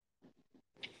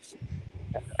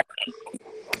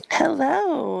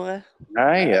Hello.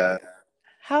 Hi,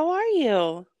 How are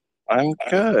you? I'm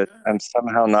good. I'm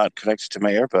somehow not connected to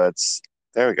my earbuds.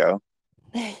 There we go.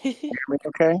 I Hear me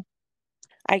okay?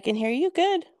 can hear you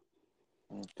good.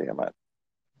 Damn it.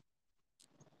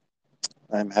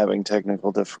 I'm having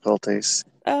technical difficulties.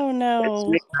 Oh It's me,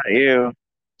 no. not you.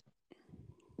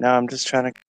 No, I'm just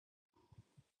trying to.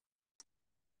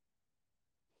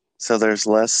 So there's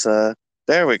less,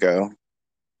 there we go.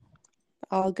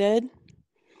 All good?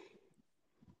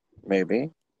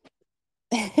 Maybe.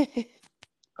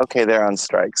 Okay, they're on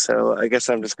strike, so I guess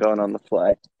I'm just going on the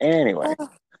fly. Anyway, Oh,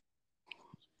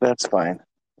 that's fine.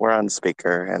 We're on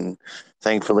speaker, and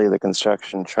thankfully the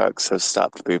construction trucks have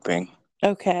stopped beeping.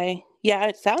 okay. Yeah,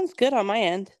 it sounds good on my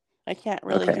end. I can't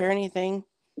really Okay. hear anything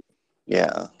Yeah.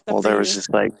 except Well, for there was you.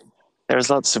 just there was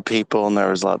lots of people and there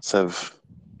was lots of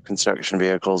construction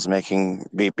vehicles making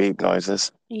beep beep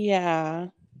noises. Yeah.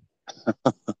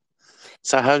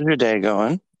 So how's your day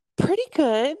going? Pretty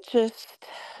good. Just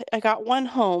I got one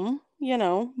home,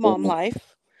 mom Mhm.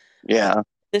 life. Yeah,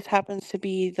 This happens to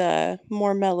be the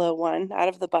more mellow one out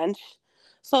of the bunch.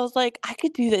 So I was like, I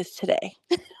could do this today.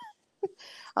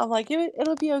 I'm like,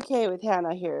 it'll be okay with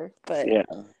Hannah here, but yeah.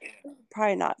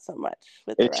 probably not so much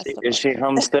with Is the she rest of is them. she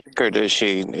homesick or is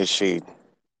she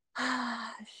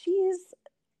She's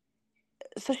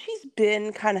she's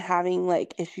been kind of having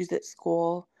like issues at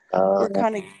school. We're uh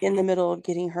kind of in the middle of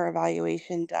getting her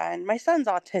evaluation done. My son's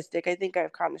autistic. I think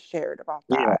I've kind of shared about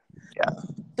yeah, that.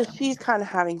 yeah, So she's kind of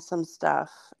having some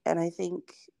stuff, and I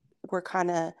think we're kind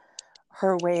of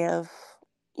her way of,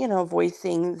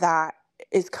 voicing that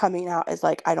is coming out as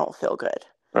like I don't feel good.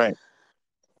 right,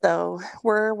 So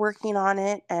we're working on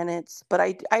it, and but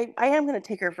I am going to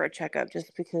take her for a checkup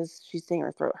just because she's saying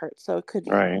her throat hurts. So it could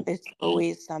be, right. it's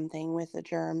always something with the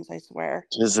germs, I swear.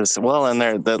 Is this well and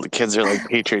the kids are like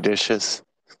petri dishes.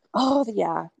 Oh,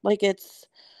 yeah.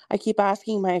 I keep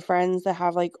asking my friends that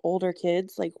have like older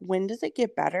kids, like, when does it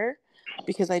get better?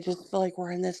 Because I just feel like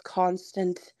we're in this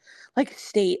constant like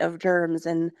state of germs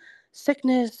and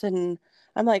sickness. And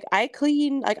I'm like,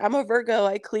 I'm a Virgo,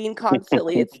 I clean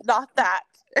constantly. It's not that.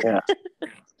 Yeah.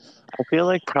 I feel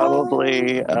like Oh,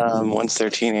 probably once they're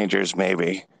teenagers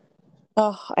maybe.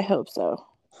 oh, I hope so.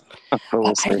 But we'll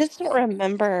I see. just don't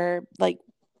remember like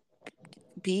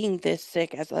being this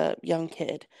sick as a young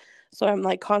kid. So I'm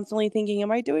like constantly thinking,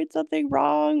 am I doing something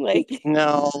wrong? Like,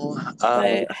 No,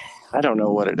 but I don't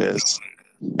know what it is.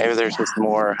 Maybe there's yeah, just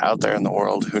more out there in the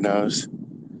world. Who knows?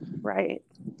 right.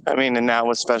 I mean, and now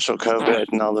with special COVID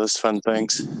and all those fun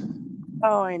things.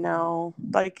 Oh, I know.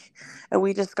 Like, and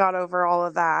we just got over all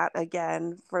of that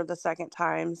again for the second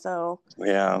time. So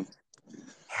Yeah,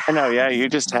 I know. Yeah, it's, you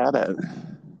just had it.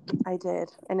 I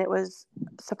did. And it was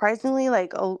surprisingly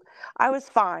like, oh, I was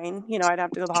fine. I'd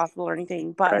have to go to the hospital or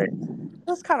anything, but Right. it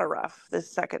was kind of rough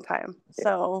this second time.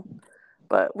 So,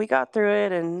 but we got through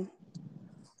it, and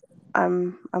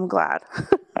I'm glad.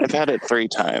 I've had it 3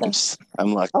 times.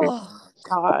 I'm lucky. Oh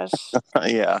gosh,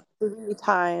 Yeah. 3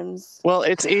 times. Well,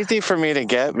 it's easy for me to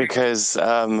get because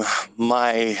I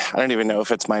don't even know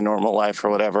if it's my normal life or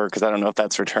whatever, because I don't know if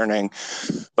that's returning.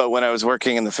 But when I was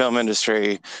working in the film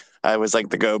industry, I was like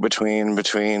the go-between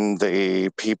the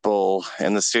people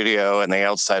in the studio and the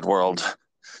outside world.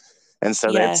 And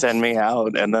so they'd send Yes, me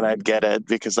out and then I'd get it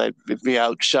because I'd be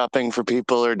out shopping for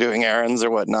people or doing errands or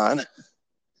whatnot.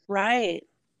 right.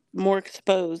 More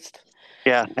exposed.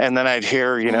 Yeah. And then I'd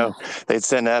hear, they'd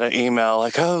send out an email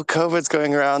like, oh, COVID's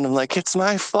going around. I'm like, it's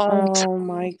my fault. Oh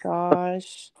my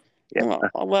gosh. Yeah,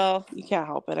 Oh, well, you can't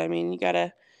help it. I mean,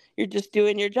 you're just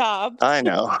doing your job. I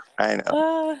know. I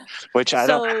know. Uh, Which I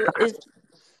don't, so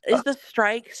is the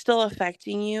strike still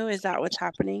affecting you? Is that what's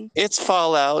happening? it's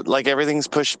fallout. Like everything's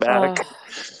pushed back. Oh,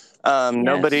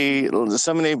 yes.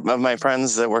 So many of my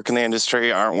friends that work in the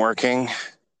industry aren't working.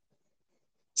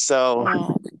 So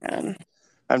Oh man.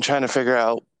 I'm trying to figure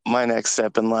out my next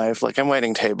step in life. Like I'm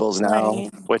waiting tables now,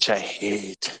 Right. which I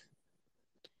hate,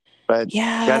 but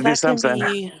Yeah, gotta do that can something.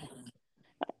 be,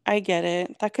 I get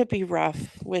it. That could be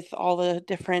rough with all the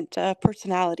different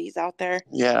personalities out there.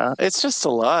 Yeah, it's just a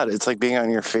lot. It's like being on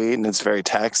your feet and it's very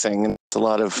taxing and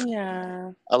it's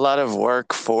Yeah. a lot of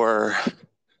work for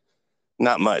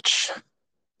not much.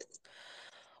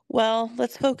 Well,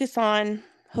 let's focus on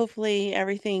hopefully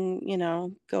everything,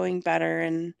 going better,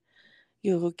 and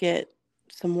you'll get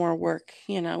some more work,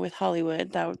 with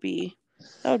Hollywood. That would be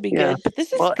Yeah. good. But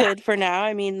this is Well, good for now.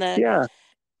 I mean, yeah.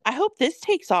 I hope this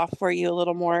takes off for you a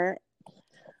little more.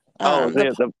 Oh,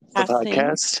 The the podcasting.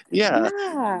 podcast. Yeah,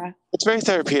 Yeah. it's very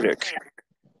therapeutic.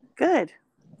 Good.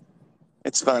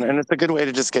 It's fun, and it's a good way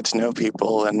to just get to know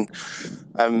people. And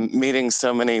I'm meeting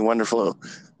so many wonderful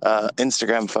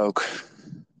Instagram folk.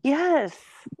 Yes.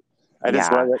 I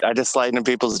just love Yeah. it. I just slide into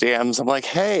people's DMs. I'm like,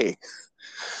 hey,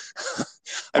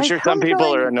 I'm Like, sure some come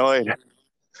people are join. annoyed.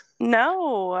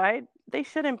 No, they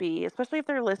shouldn't be, especially if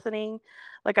they're listening.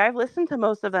 Like, I've listened to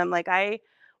most of them. Like, I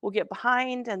will get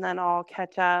behind and then I'll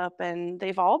catch up, and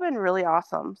they've all been really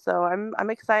awesome. So I'm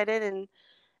excited, and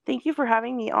thank you for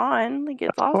having me on. Like,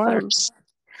 it's Of awesome. course.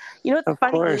 You know, it's Of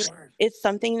funny. course. It's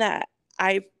something that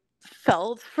I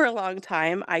felt for a long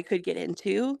time I could get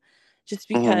into just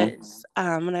Hmm. because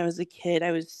when I was a kid,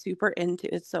 I was super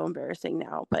into it's so embarrassing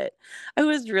now, but I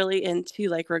was really into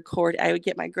like record. I would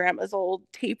get my grandma's old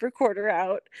tape recorder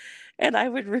out and I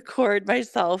would record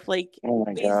myself like Oh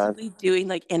my God. basically doing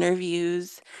like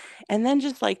interviews and then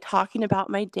just like talking about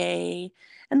my day.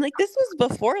 And like this was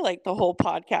before like the whole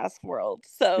podcast world.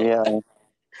 So Yeah.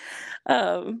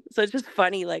 so it's just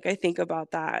funny, like, I think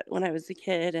about that when I was a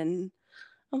kid, and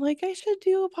I'm like, "I should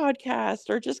do a podcast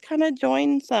or just kinda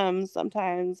join some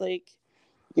sometimes," like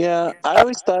Yeah. I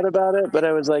always thought about it, but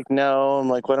I was like, no. I'm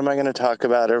like, what am I going to talk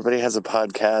about? Everybody has a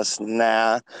podcast.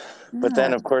 Nah. But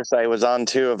then, yeah, of course, I was on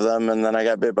two of them, and then I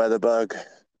got bit by the bug.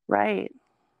 right.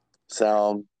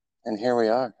 So, and here we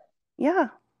are. Yeah,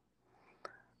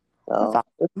 that's So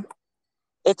awesome.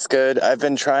 it's good. I've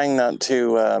been trying not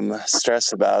to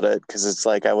stress about it because it's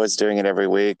like I was doing it every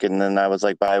week, and then I was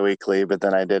like bi-weekly, but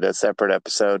then I did a separate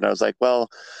episode, and I was like, well,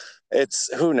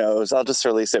 it's who knows? I'll just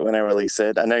release it when I release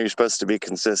it. I know you're supposed to be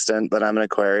consistent, but I'm an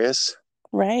Aquarius.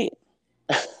 Right.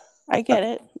 I get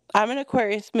it. I'm an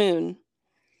Aquarius moon,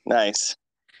 Nice.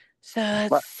 so My,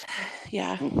 it's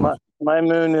yeah. my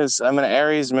moon is, I'm an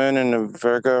Aries moon and a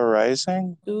Virgo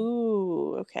rising.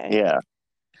 Ooh, okay. Yeah.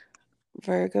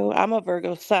 Virgo. I'm a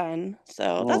Virgo sun,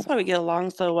 so that's why we get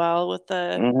along so well with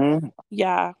the Mm-hmm.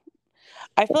 yeah.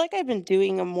 I feel like I've been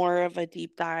doing a more of a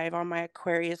deep dive on my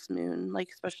Aquarius moon, like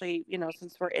especially,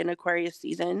 since we're in Aquarius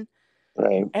season.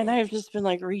 Right. And I've just been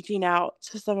like reaching out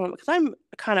to someone because I'm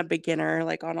kind of beginner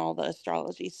like on all the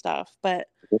astrology stuff, but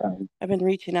Yeah. I've been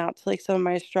reaching out to like some of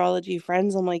my astrology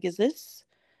friends. I'm like, is this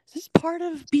part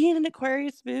of being an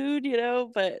Aquarius moon,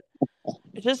 But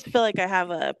I just feel like I have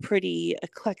a pretty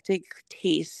eclectic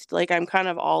taste. Like I'm kind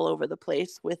of all over the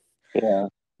place with Yeah.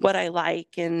 what I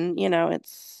like and,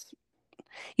 it's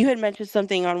you had mentioned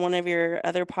something on one of your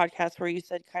other podcasts where you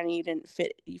said kind of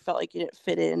you felt like you didn't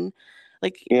fit in.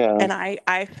 Like, Yeah. and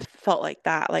I felt like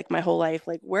that like my whole life.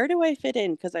 Like, where do I fit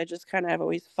in? Because I just kind of have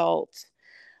always felt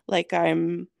like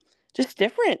I'm just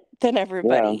different than Yeah.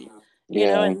 everybody,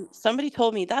 Yeah. and somebody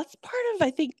told me that's part of, I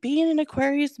think, being an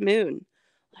Aquarius moon.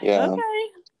 Like, Yeah.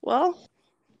 okay, well,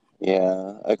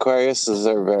 Yeah. Aquariuses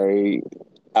are very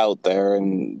out there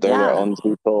and they're their yeah, own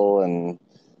people. And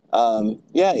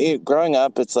yeah, growing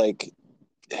up, it's like,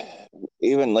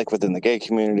 even like within the gay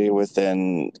community,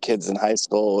 within kids in high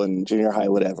school and junior high,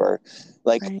 whatever,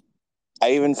 like right,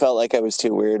 I even felt like I was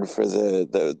too weird for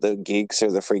the geeks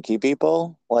or the freaky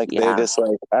people. Like they yeah, just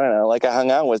like, I don't know, like I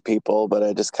hung out with people, but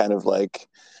I just kind of like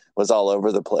was all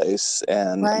over the place.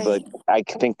 And but right, I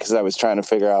think because I was trying to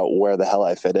figure out where the hell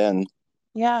I fit in.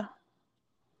 yeah,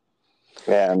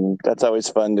 And that's always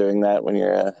fun doing that when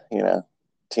you're a,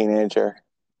 teenager.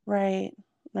 right.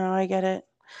 No, I get it.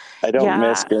 I don't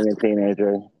miss Yeah, being a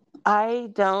teenager. I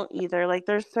don't either. Like,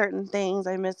 there's certain things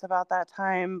I miss about that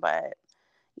time, but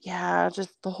yeah,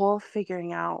 just the whole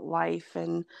figuring out life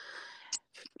and,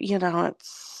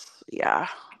 yeah,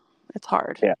 it's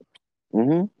hard. Yeah.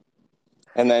 Hmm.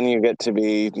 And then you get to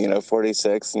be,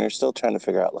 46 and you're still trying to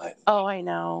figure out life. Oh, I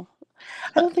know.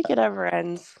 I don't think it ever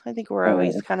ends. I think we're Uh,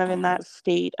 always kind of in that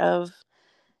state of,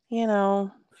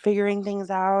 figuring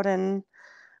things out and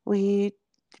we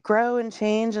grow and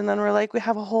change and then we're like, we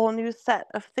have a whole new set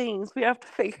of things we have to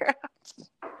figure out.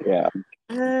 yeah.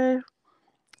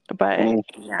 But Mm.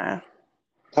 yeah,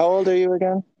 How old are you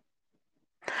again?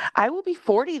 I will be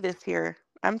 40 this year.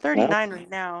 I'm No. 39 right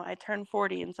now. I turn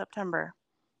 40 in September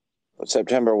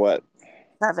September what?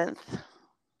 7th.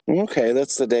 Okay,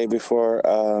 that's the day before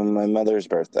my mother's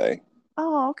birthday.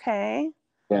 Oh, okay.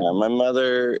 Yeah, my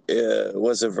mother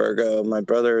was a Virgo. My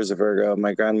brother is a Virgo.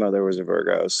 My grandmother was a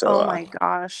Virgo. So Oh I'm my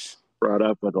gosh. brought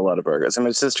up with a lot of Virgos. And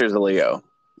my sister's a Leo.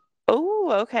 Oh,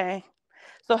 okay.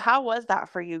 So how was that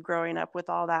for you growing up with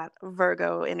all that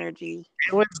Virgo energy?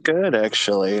 It was good,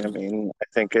 actually. I mean, I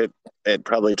think it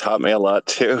probably taught me a lot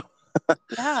too.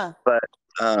 Yeah. But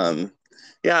um,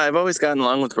 yeah, I've always gotten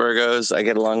along with Virgos. I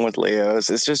get along with Leos.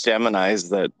 It's just Geminis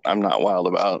that I'm not wild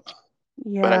about.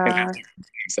 But I think Yeah.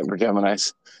 except for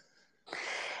Geminis.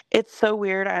 It's so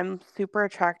weird. I'm super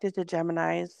attracted to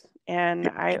Geminis. and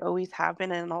I always have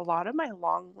been. And a lot of my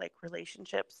long like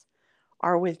relationships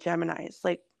are with Geminis.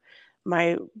 Like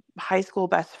my high school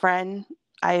best friend,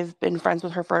 I've been friends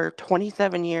with her for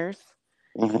 27 years.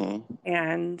 Mm-hmm.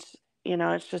 And,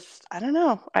 it's just, I don't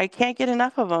know. I can't get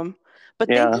enough of them. But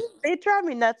Yeah. they drive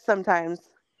me nuts sometimes.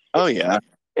 Oh yeah.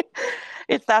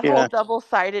 It's that whole Yeah.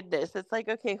 double-sidedness. It's like,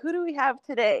 okay, who do we have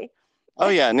today? Oh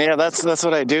yeah. And yeah, that's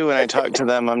what I do when I talk to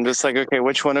them. I'm just like, okay,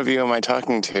 which one of you am I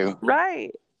talking to?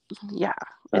 Right. Yeah.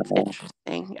 It's Uh,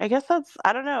 interesting. I guess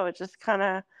I don't know. It just kind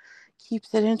of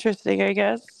keeps it interesting, I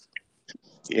guess.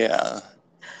 yeah.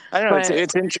 I don't know.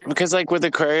 But Because like with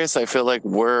Aquarius, I feel like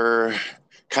we're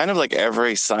kind of like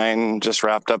every sign just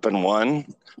wrapped up in one.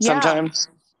 yeah, Sometimes,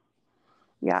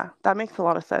 yeah, that makes a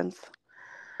lot of sense.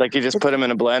 like you just It's, put them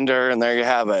in a blender and there you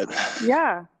have it.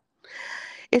 yeah.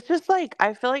 It's just like,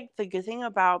 I feel like the good thing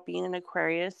about being an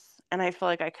Aquarius, and I feel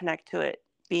like I connect to it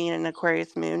being an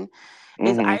Aquarius moon,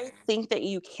 is Hmm. I think that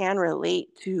you can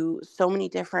relate to so many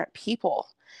different people.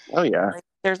 Oh yeah. Like,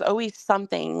 there's always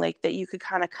something like that you could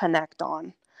kind of connect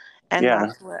on. And Yeah.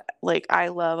 that's what like I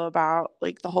love about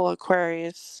like the whole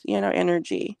Aquarius,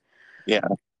 energy. Yeah.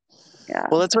 Yeah.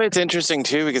 Well, that's why it's interesting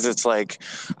too, because it's like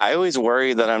I always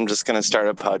worry that I'm just going to start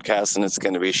a podcast and it's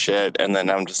going to be shit, and then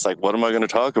I'm just like, what am I going to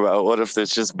talk about? What if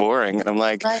it's just boring? And I'm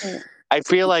like, Right. I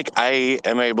feel like I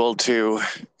am able to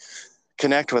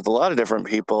connect with a lot of different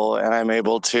people, and I'm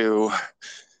able to,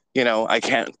 I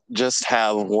can't just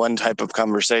have one type of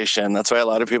conversation. That's why a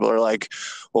lot of people are like,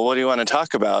 well, what do you want to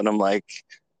talk about? And I'm like,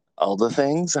 all the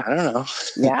things. I don't know.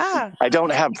 Yeah. I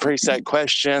don't have preset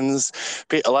questions.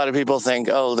 A lot of people think,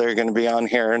 oh, they're going to be on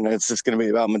here and it's just going to be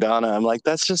about Madonna. I'm like,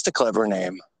 that's just a clever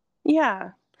name. Yeah.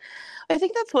 I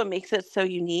think that's what makes it so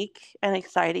unique and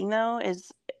exciting though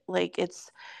is like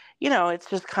it's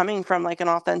just coming from like an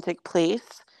authentic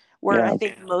place where I Yeah.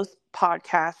 think most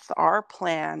podcasts are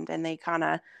planned and they kind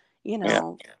of,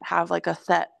 Yeah. have like a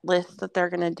set list that they're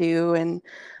going to do, and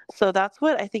so that's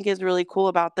what I think is really cool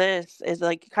about this is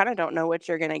like you kind of don't know what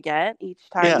you're going to get each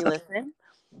time Yeah. you listen,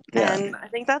 Yeah. and I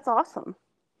think that's awesome.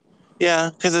 Yeah.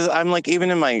 Because I'm like,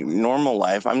 even in my normal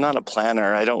life, I'm not a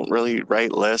planner. I don't really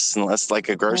write lists unless like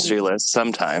a Right. grocery list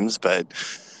sometimes, but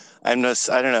I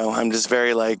don't know. I'm just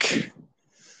very like,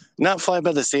 not fly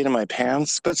by the seat of my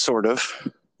pants, but sort of.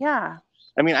 Yeah.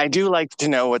 I mean, I do like to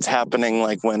know what's happening,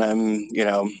 like when I'm,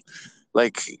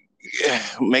 like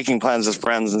making plans with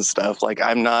friends and stuff. Like,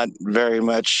 I'm not very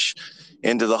much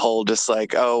into the whole just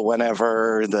like, oh,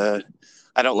 whenever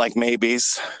I don't like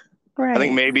maybes. I think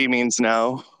Right. maybe means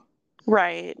no.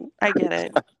 Right. I get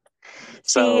it.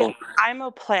 See, So, I'm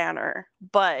a planner,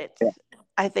 but yeah.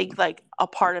 I think like a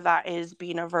part of that is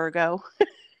being a Virgo.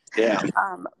 Yeah.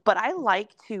 But I like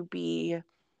to be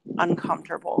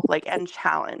uncomfortable, like, and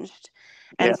challenged.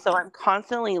 Yeah. And so I'm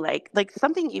constantly like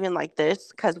something even like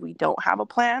this, because we don't have a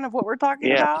plan of what we're talking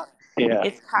Yeah. about. Yeah.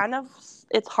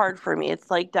 It's hard for me.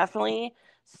 It's like definitely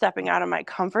stepping out of my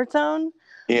comfort zone.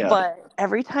 Yeah. But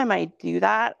every time I do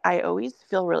that, I always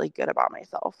feel really good about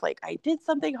myself. Like I did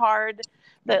something hard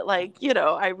that like,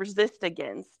 I resist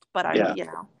against, but Yeah.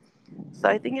 so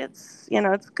I think it's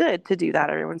good to do that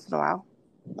every once in a while.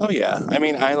 Oh, yeah. I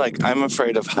mean, I'm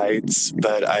afraid of heights,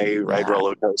 but I ride Yeah.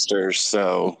 roller coasters.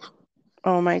 So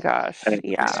Oh my gosh.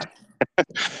 Yeah.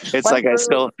 it's Well, like I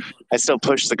still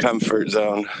push the comfort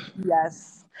zone.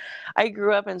 yes. I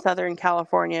grew up in Southern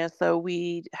California, so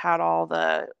we had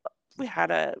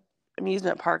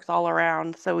amusement parks all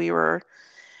around.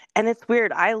 And it's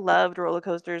weird. I loved roller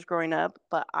coasters growing up,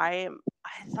 but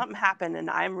something happened and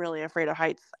I'm really afraid of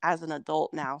heights as an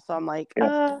adult now. So I'm like,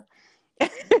 Yeah. Yeah.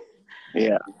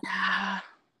 yeah.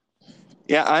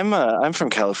 Yeah. I'm from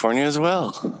California as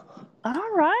well. All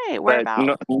right. But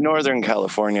Whereabouts? Northern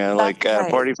California, That's like right.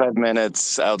 45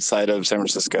 minutes outside of San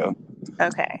Francisco.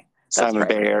 Okay. So I'm That's a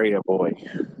Bay right. Area boy.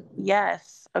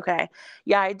 Yes. Okay.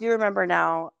 Yeah, I do remember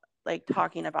now, like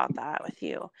talking about that with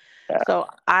you. Yeah. So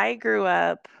I grew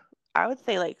up, I would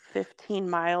say like 15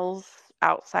 miles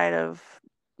outside of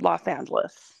Los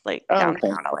Angeles, like Oh, okay.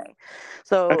 downtown LA.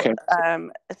 So Okay. a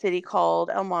city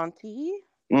called El Monte.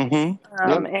 Mm-hmm.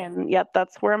 Yep. And yep,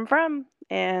 that's where I'm from.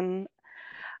 And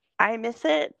I miss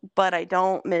it, but I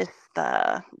don't miss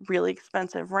the really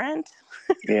expensive rent.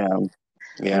 Yeah. And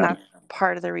Yeah. that's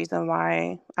part of the reason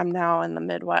why I'm now in the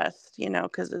Midwest,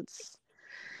 because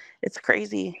it's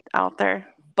crazy out there.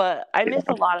 But I miss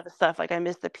a lot of the stuff. Like I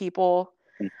miss the people.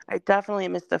 I definitely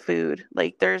miss the food.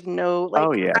 Like there's no Oh,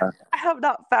 like yeah. I have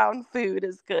not found food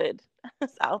as good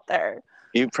as out there.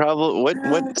 You probably,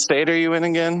 what state are you in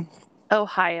again?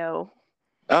 Ohio.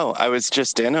 Oh, I was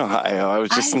just in Ohio. I was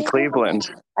just I in know. Cleveland.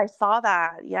 I saw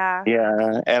that. Yeah.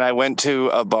 Yeah, and I went to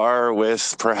a bar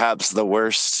with perhaps the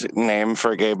worst name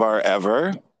for a gay bar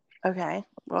ever. Okay.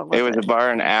 What It was was a it?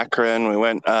 bar in Akron. We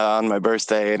went on my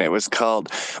birthday, and it was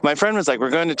called. My friend was like, "We're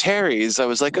going to Terry's." I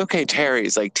was like, "Okay,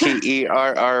 Terry's, like Terry."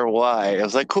 I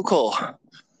was like, "Cool, cool."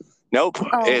 Nope, Oh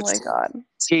my it's God.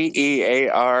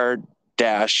 Tear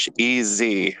dash Ez.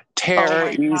 Oh Tear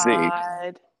my easy.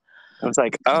 God. I was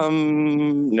like,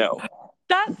 no.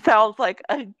 That sounds like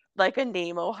a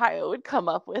name Ohio would come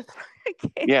up with for a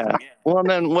gay Yeah. bar. Well, and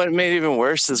then what made it even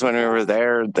worse is when we were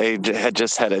there, they had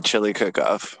just had a chili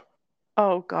cook-off.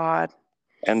 Oh God.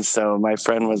 And so my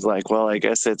friend was like, well, I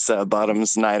guess it's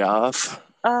Bottom's night off.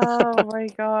 Oh my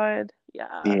God.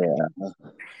 Yeah. Yeah.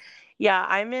 Yeah,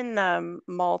 I'm in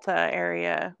Malta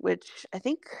area, which I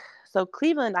think so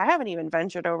Cleveland, I haven't even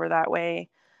ventured over that way,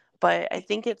 but I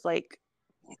think it's like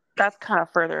that's kind of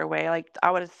further away. Like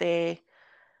I would say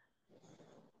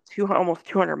almost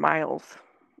 200 miles.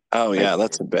 Oh, Like yeah,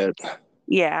 that's a bit.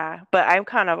 yeah, but I'm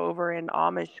kind of over in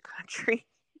Amish country.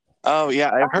 Oh,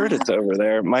 yeah, I've heard it's over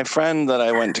there. My friend that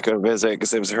I went to go visit,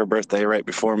 because it was her birthday right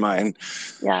before mine,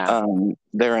 Yeah.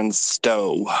 they're in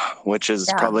Stowe, which is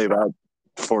Yeah. probably about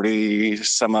 40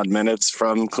 some odd minutes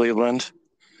from Cleveland.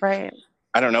 Right.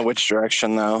 I don't know which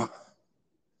direction, though.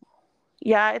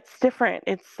 Yeah, it's different.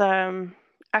 It's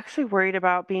actually worried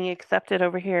about being accepted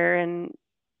over here and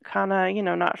kind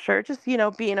of, not sure. Just,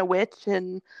 being a witch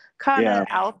and kind Yeah, of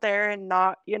out there and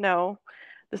not,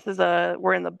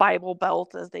 we're in the Bible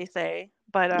Belt as they say.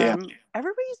 But yeah,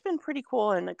 everybody's been pretty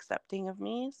cool and accepting of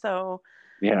me, so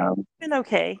yeah, it's been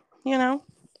okay, you know.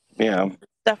 yeah.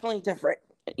 Definitely different.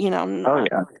 Oh, Not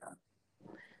yeah.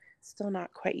 still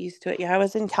not quite used to it. Yeah, I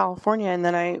was in California and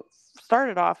then I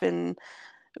started off in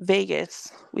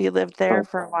Vegas. We lived there Oh,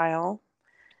 for a while.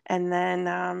 And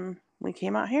then we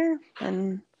came out here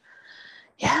and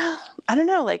yeah, I don't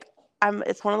know, like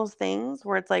it's one of those things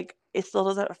where it's like it still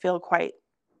doesn't feel quite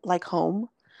like home.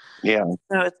 yeah.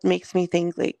 So it makes me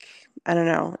think like, I don't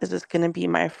know, is this gonna be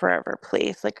my forever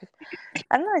place? Like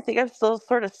I don't know, I think I'm still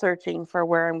sort of searching for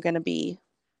where I'm gonna be.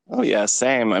 Oh, yeah,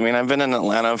 same. I mean, I've been in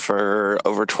Atlanta for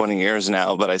over 20 years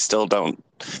now, but I still don't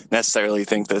necessarily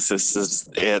think this is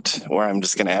it, where I'm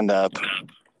just going to end up.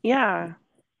 Yeah.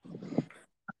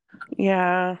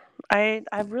 Yeah. I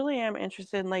really am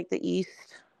interested in like the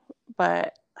East,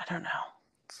 but I don't know.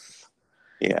 It's,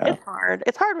 Yeah. it's hard.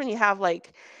 It's hard when you have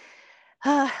like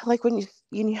when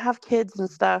you have kids and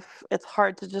stuff, it's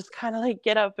hard to just kind of like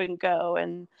get up and go.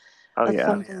 And Oh, that's yeah.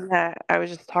 something that I was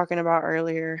just talking about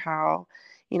earlier, how,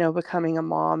 becoming a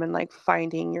mom and like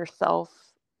finding yourself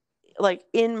like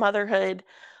in motherhood,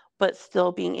 but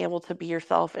still being able to be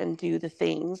yourself and do the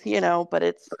things, but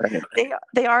Right.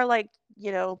 they are like,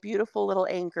 beautiful little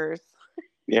anchors.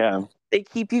 Yeah. They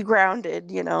keep you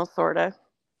grounded, sort of.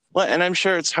 Well, and I'm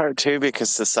sure it's hard too because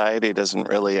society doesn't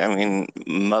really, I mean,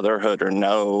 motherhood or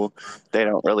no, they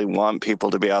don't really want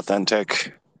people to be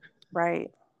authentic.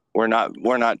 Right. We're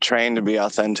not trained to be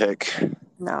authentic.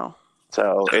 No.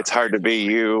 So it's hard to be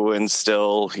you and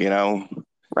still,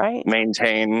 Right.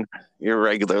 maintain your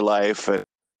regular life. And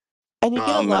you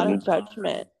get a lot of And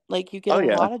judgment. Like you get oh, a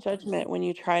yeah. lot of judgment when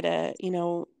you try to,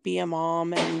 be a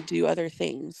mom and do other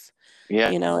things.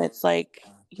 Yeah. It's like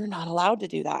you're not allowed to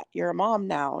do that. You're a mom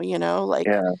now, like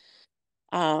Yeah.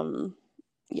 um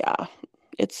yeah.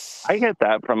 It's I get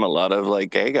that from a lot of like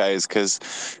gay guys because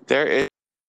there is,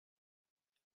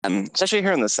 especially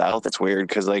here in the South, it's weird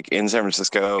because like in San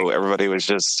Francisco, everybody was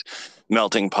just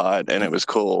melting pot and it was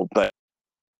cool, but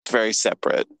it's very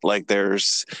separate. Like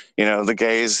there's, the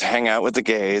gays hang out with the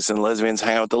gays and lesbians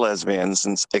hang out with the lesbians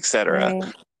and etc.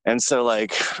 right. And so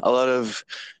like a lot of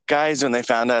guys, when they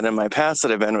found out in my past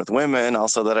that I've been with women,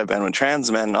 also that I've been with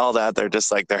trans men and all that, they're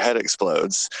just like their head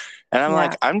explodes. And I'm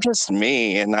like, Yeah. I'm just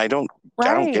me and I don't give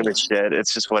Right. a shit.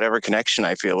 It's just whatever connection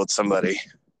I feel with somebody.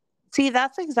 See,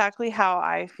 that's exactly how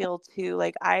I feel too.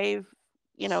 Like I've,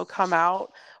 come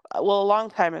out well a long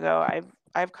time ago.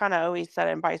 I've kind of always said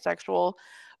I'm bisexual,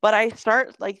 but I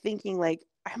start like thinking like,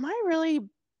 am I really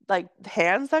like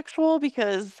pansexual?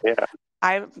 Because Yeah.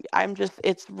 I'm just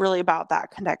it's really about that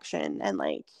connection and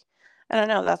like I don't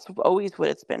know, that's always what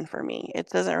it's been for me. It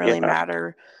doesn't really Yeah.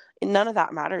 matter. None of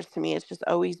that matters to me. It's just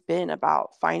always been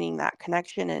about finding that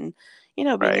connection and being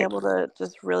Right. able to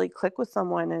just really click with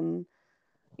someone and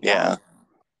yeah. Yeah.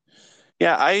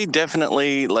 Yeah. I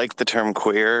definitely like the term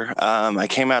queer. I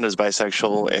came out as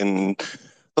bisexual in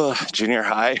junior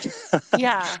high.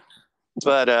 Yeah.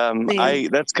 But Same. I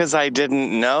that's because I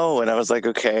didn't know, and I was like,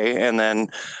 okay. And then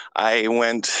I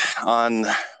went on,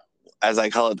 as I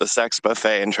call it, the sex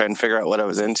buffet, and tried and figure out what I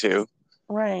was into.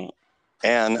 Right.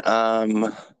 And,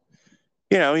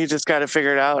 you just got to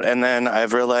figure it out. And then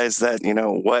I've realized that,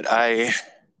 what I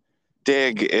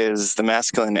dig is the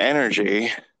masculine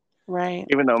energy, Right.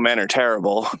 even though men are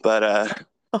terrible, but,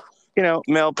 Oh,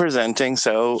 male presenting.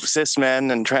 So cis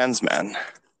men and trans men.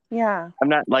 yeah. I'm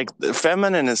not like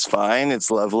feminine is fine.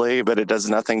 It's lovely, but it does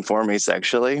nothing for me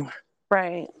sexually.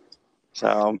 Right.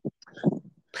 So,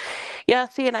 Yeah,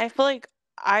 see, and I feel like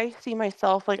I see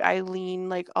myself like I lean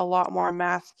like a lot more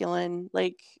masculine.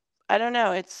 Like I don't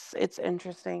know, it's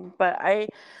interesting. But I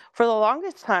for the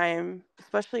longest time,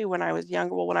 especially when I was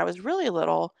younger, well when I was really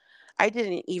little, I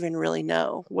didn't even really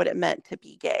know what it meant to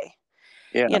be gay,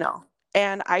 yeah, you know.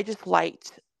 And I just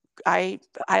liked I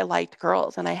I liked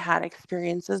girls and I had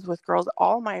experiences with girls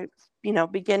all my,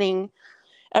 beginning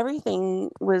everything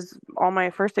was all my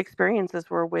first experiences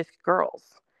were with girls.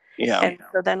 yeah, And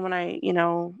so then when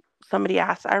somebody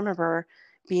asked, I remember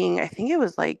being, I think it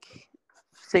was like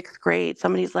sixth grade,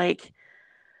 somebody's like,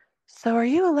 so are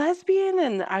you a lesbian?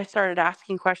 And I started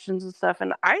asking questions and stuff.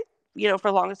 And for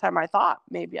the longest time, I thought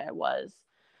maybe I was,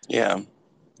 yeah.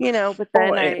 but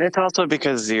Well, then and it's also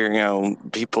because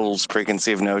people's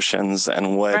preconceived notions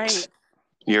and what right.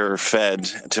 you're fed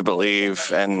to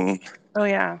believe and Oh,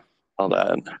 yeah. all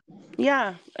that.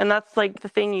 Yeah. And that's like the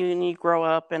thing you grow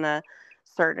up in a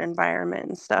certain environment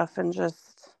and stuff and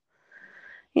just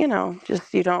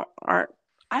aren't,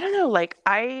 I don't know, like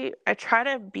I try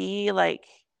to be like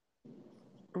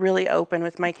really open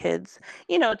with my kids,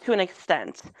 to an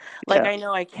extent. Like Yeah. I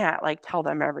know I can't like tell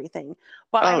them everything,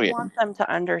 but I Oh, yeah. want them to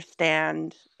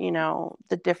understand,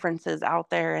 the differences out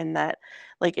there and that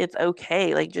like it's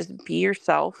okay, like just be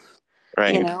yourself,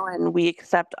 Right. and we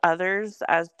accept others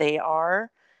as they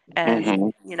are. And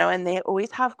Hmm. and they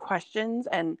always have questions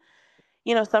and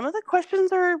some of the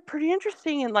questions are pretty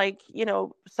interesting and like,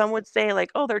 some would say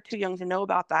like, oh, they're too young to know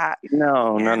about that.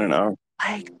 No, no, no, And no.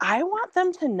 like, I want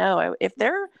them to know if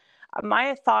they're,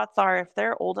 my thoughts are if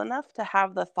they're old enough to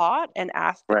have the thought and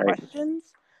ask the Right.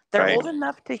 questions, they're Right. old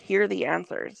enough to hear the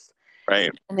answers.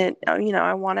 Right. And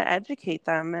I want to educate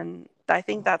them. And I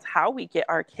think that's how we get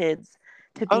our kids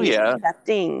to Oh, be yeah.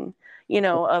 accepting,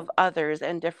 of others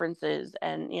and differences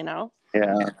and,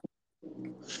 Yeah.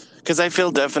 Because I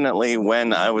feel definitely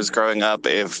when I was growing up,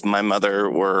 if my mother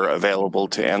were available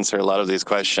to answer a lot of these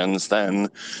questions, then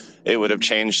it would have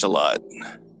changed a lot.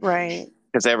 right.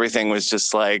 Because everything was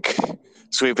just like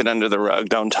sweep it under the rug,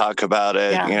 don't talk about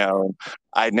it. Yeah.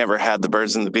 I'd never had the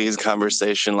birds and the bees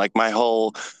conversation. Like my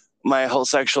whole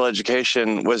sexual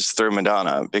education was through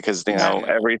Madonna because Yeah.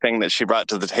 everything that she brought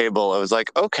to the table, I was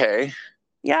like, okay.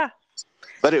 Yeah.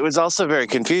 But it was also very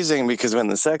confusing because when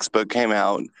the sex book came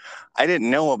out, I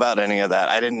didn't know about any of that.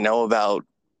 I didn't know about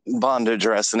bondage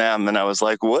or S&M, and I was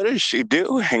like, what is she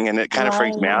doing? And it kind of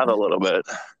freaked me Right. out a little bit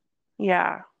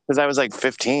Yeah. because I was like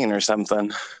 15 or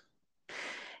something.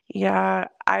 Yeah,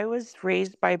 I was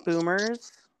raised by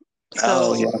boomers.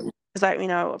 Oh, So, yeah.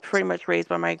 because pretty much raised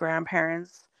by my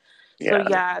grandparents. So, Yeah.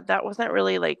 yeah, that wasn't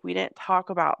really like, we didn't talk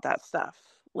about that stuff.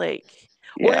 Like,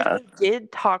 or if Yeah. we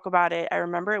did talk about it, I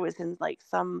remember it was in like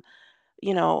some,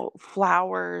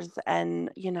 flowers and,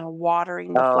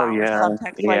 watering the Oh, flowers yeah.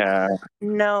 subtext. Like, Yeah.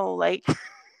 no, like,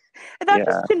 that Yeah.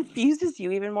 just confuses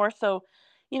you even more. So,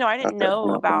 I Oh, didn't know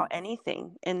definitely. about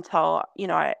anything until,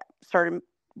 I started,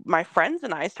 my friends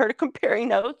and I started comparing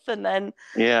notes. And then,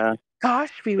 Yeah.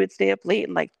 gosh, we would stay up late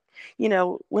and like,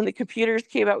 when the computers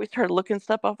came out, we started looking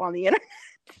stuff up on the internet.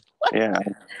 Yeah.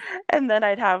 And then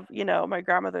I'd have, my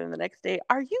grandmother the next day,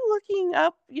 are you looking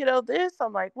up, this?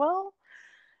 I'm like, well,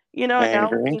 I and now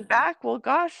agree. looking back, well,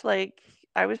 gosh, like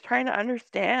I was trying to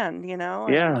understand,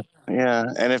 and Yeah. Yeah.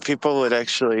 And if people would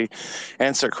actually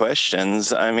answer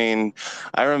questions, I mean,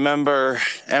 I remember,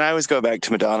 and I always go back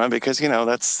to Madonna because,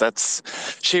 that's,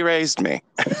 she raised me.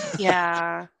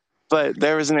 yeah, But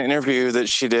there was an interview that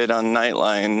she did on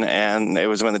Nightline, and it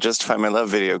was when the Justify My Love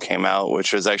video came out,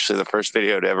 which was actually the first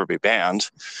video to ever be banned,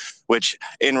 which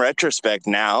in retrospect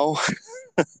now,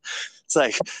 it's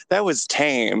like, that was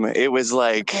tame. It was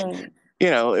like, right.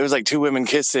 it was like two women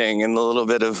kissing and a little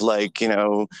bit of like,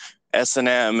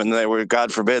 S&M, and there were,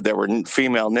 God forbid, there were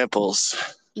female nipples.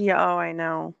 Yeah, oh, I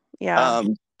know. Yeah,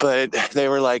 But they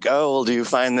were like, oh, well, do you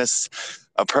find this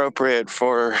appropriate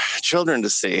for children to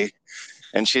see?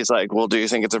 And she's like, well, do you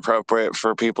think it's appropriate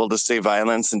for people to see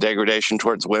violence and degradation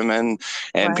towards women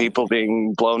and right. people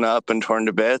being blown up and torn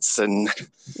to bits and,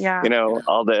 Yeah,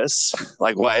 all this?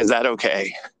 Like, why is that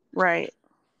okay? right.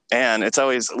 And it's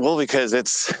always, well, because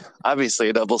it's obviously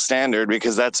a double standard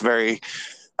because that's very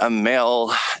a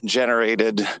male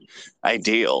generated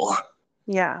ideal.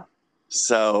 Yeah.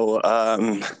 So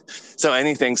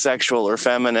anything sexual or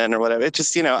feminine or whatever, it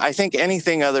just, I think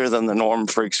anything other than the norm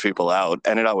freaks people out,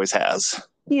 and it always has.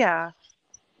 Yeah.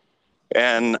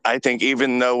 And I think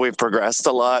even though we've progressed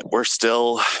a lot, we're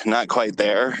still not quite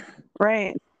there.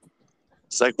 Right.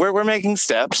 It's like we're making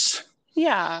steps.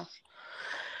 Yeah.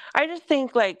 I just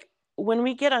think like when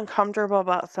we get uncomfortable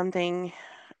about something,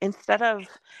 instead of,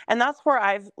 and that's where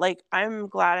I'm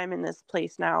glad I'm in this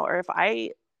place now. Or if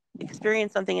I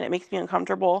experience something and it makes me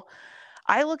uncomfortable,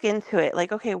 I look into it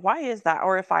like, okay, why is that?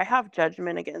 Or if I have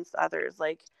judgment against others,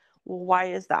 like, well, why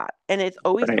is that? And it's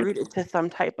always Right. rooted to some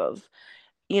type of,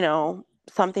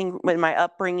 something with my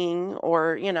upbringing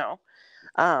or,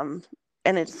 um,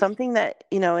 and it's something that,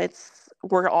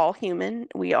 we're all human.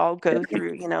 We all go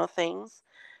through, things.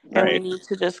 And we Right. need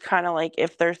to just kind of like,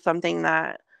 if there's something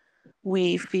that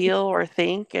we feel or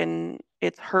think and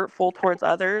it's hurtful towards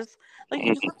others, like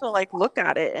you just have to like look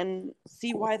at it and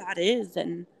see why that is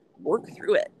and work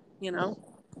through it, Yeah.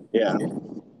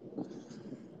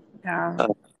 Yeah.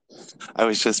 I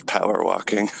was just power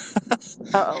walking.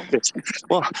 Uh-oh.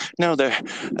 Well, no,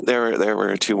 there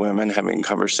were two women having a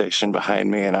conversation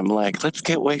behind me, and I'm like, let's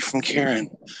get away from Karen.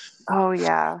 Oh,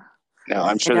 yeah. No,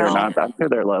 I'm I sure they're know. not. I'm sure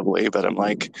they're lovely, but I'm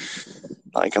like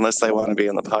unless they want to be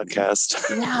on the podcast.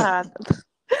 Yeah.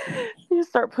 You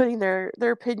start putting their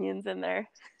opinions in there.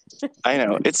 I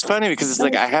know. It's funny because it's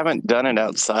like I haven't done it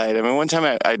outside. I mean, one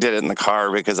time I did it in the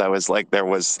car because I was like, there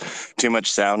was too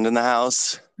much sound in the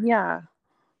house. Yeah.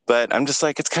 But I'm just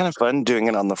like, it's kind of fun doing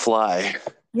it on the fly.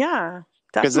 Yeah.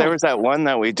 Because there Definitely. was that one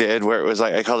that we did where it was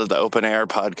like, I called it the open air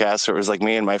podcast, where it was like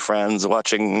me and my friends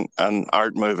watching an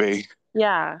art movie.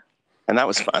 Yeah. And that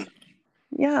was fun.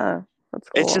 Yeah. That's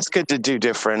It's cool. just good to do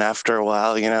different after a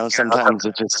while, Sometimes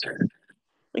it just,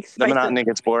 Like the spice monotony it.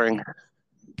 gets boring.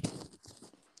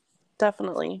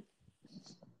 Definitely.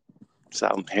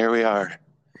 So here we are.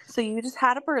 So you just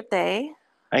had a birthday.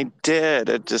 I did.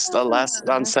 It just last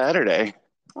on Saturday.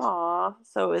 Aw.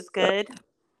 So it was good.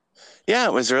 Yeah,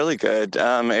 it was really good.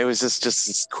 It was just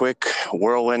this quick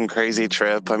whirlwind, crazy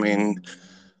trip. I mean,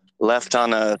 left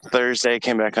on a Thursday,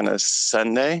 came back on a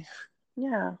Sunday.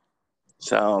 Yeah.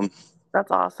 So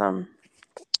That's awesome.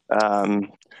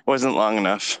 wasn't long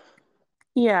enough.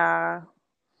 Yeah.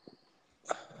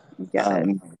 You get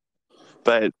it.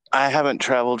 But I haven't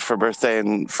traveled for birthday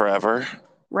in forever.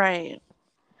 Right.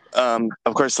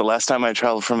 Of course, the last time I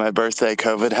traveled for my birthday,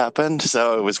 COVID happened.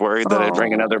 So I was worried that I'd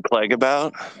bring Oh, another plague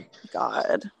about.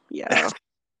 God. Yeah.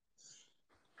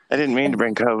 I didn't mean to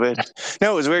bring COVID.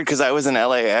 No, it was weird because I was in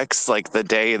LAX like the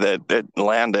day that it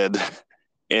landed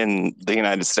in the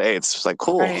United States. It was like,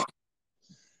 cool. Right.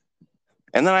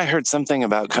 And then I heard something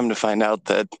about, come to find out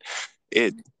that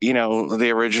it,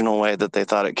 the original way that they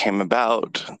thought it came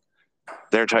about,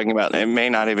 they're talking about, it may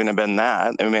not even have been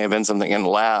that. It may have been something in the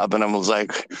lab. And I was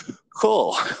like,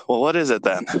 cool. Well, what is it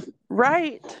then?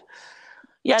 Right.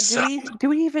 Yeah. So, Do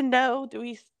we even know? Do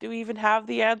we even have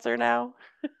the answer now?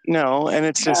 no, and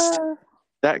it's just,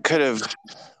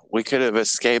 we could have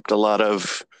escaped a lot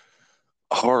of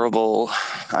horrible,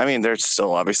 I mean, there'd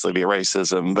still obviously be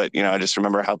racism, but I just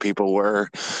remember how people were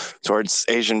towards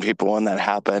Asian people when that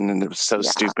happened, and it was so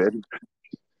stupid.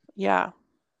 Yeah.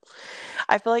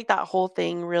 I feel like that whole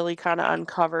thing really kind of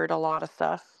uncovered a lot of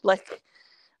stuff. Like,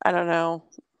 I don't know,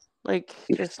 like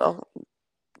just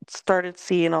started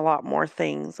seeing a lot more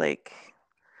things. Like,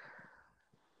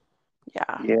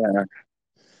 yeah.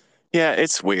 Yeah,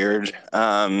 it's weird.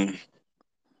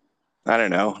 I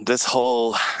don't know, this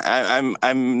whole,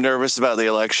 I'm nervous about the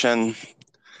election.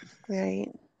 Right.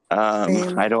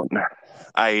 Same. I don't know.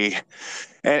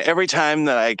 And every time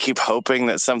that I keep hoping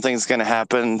that something's going to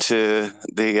happen to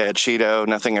the Cheeto,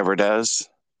 nothing ever does.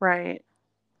 Right.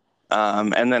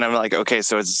 And then I'm like, okay,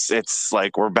 so it's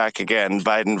like we're back again,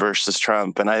 Biden versus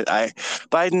Trump, and I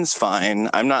Biden's fine.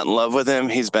 I'm not in love with him.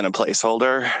 He's been a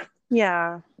placeholder.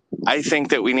 Yeah. I think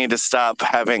that we need to stop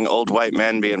having old white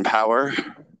men be in power.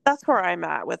 That's where I'm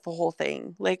at with the whole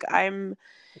thing. Like,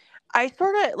 I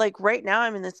sort of like right now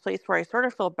I'm in this place where I sort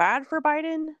of feel bad for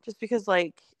Biden just because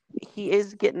like he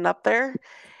is getting up there.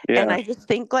 And Yeah, I just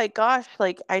think like, gosh,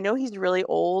 like I know he's really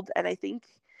old. And I think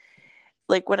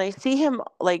like when I see him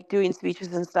like doing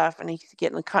speeches and stuff and he's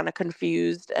getting kind of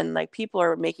confused and like people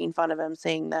are making fun of him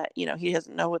saying that, he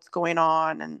doesn't know what's going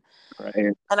on. right.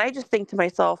 And I just think to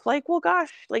myself, like, well,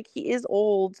 gosh, like he is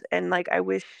old and like I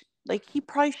wish like he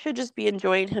probably should just be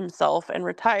enjoying himself and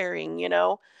retiring.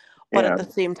 But at Yeah,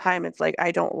 the same time, it's like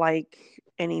I don't like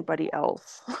anybody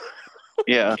else.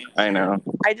 yeah, I know.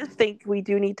 I just think we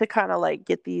do need to kind of like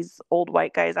get these old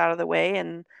white guys out of the way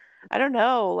and I don't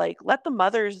know, like let the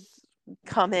mothers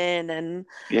come in and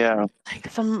Yeah. like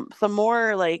some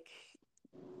more like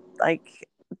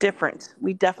different.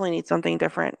 We definitely need something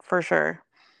different for sure.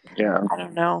 Yeah. I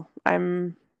don't know.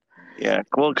 I'm Yeah.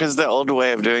 Well, because the old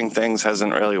way of doing things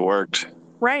hasn't really worked.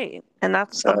 right. And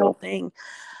that's the whole So, thing.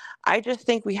 I just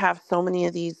think we have so many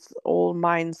of these old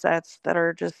mindsets that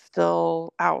are just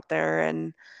still out there.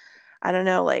 And I don't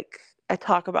know, like I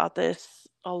talk about this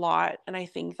a lot. And I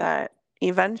think that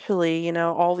eventually,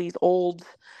 all these old,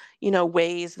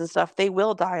 ways and stuff, they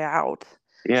will die out.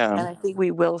 yeah. And I think we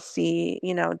will see,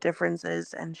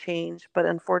 differences and change. But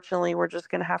unfortunately, we're just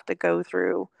going to have to go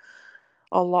through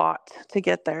a lot to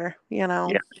get there, Yeah.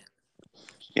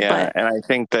 Yeah. But And I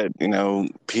think that,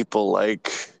 people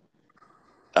like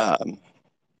um,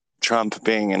 Trump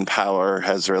being in power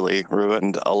has really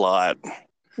ruined a lot.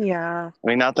 yeah, I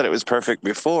mean, not that it was perfect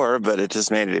before, but it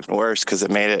just made it even worse because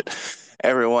it made it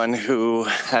everyone who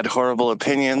had horrible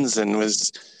opinions and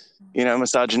was,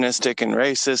 misogynistic and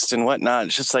racist and whatnot.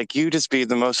 It's just like, you just be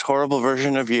the most horrible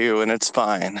version of you and it's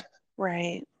fine.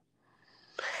 right.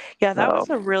 Yeah, that So, was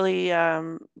a really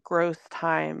gross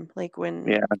time, like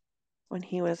yeah, when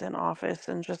he was in office,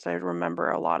 and just I remember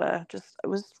a lot of just it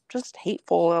was just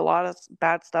hateful, a lot of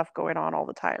bad stuff going on all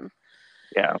the time.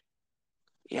 yeah.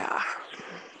 Yeah.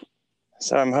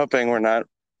 So I'm hoping we're not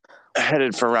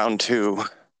headed for round two,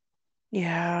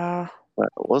 Yeah. but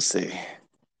we'll see.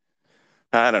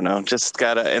 I don't know. Just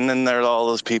gotta. And then there are all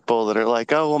those people that are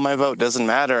like, "Oh, well, my vote doesn't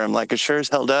matter." I'm like, "It sure as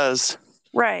hell does."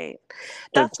 Right. Because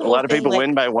That's the a whole lot of thing. people win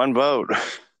Like by one vote.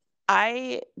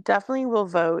 I definitely will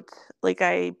vote. Like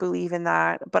I believe in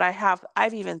that, but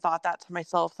I've even thought that to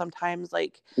myself sometimes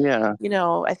like, Yeah.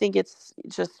 I think it's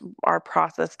just our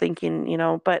process thinking,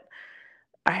 but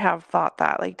I have thought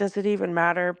that like does it even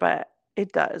matter? But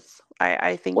it does.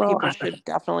 I think Well, people should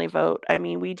definitely vote. I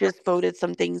mean, we just voted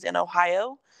some things in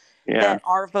Ohio yeah. that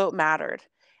our vote mattered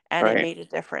and it Right. made a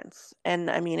difference. And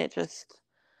I mean, it just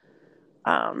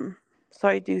um so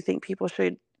I do think people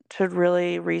should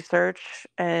really research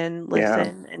and Yeah.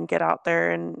 listen and get out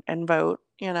there and vote.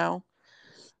 Well,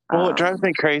 what drives Um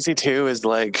me crazy too is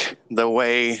like the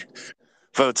way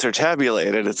votes are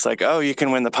tabulated. It's like, oh, you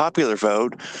can win the popular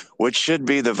vote, which should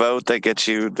be the vote that gets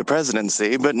you the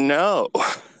presidency, but no,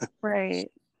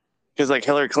 right. because like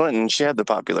Hillary Clinton, she had the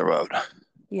popular vote.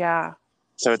 Yeah.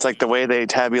 So it's like the way they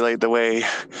tabulate the way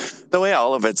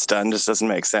all of it's done just doesn't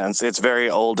make sense. It's very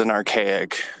old and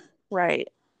archaic. Right.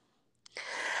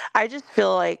 I just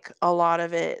feel like a lot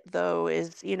of it, though,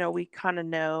 is, we kind of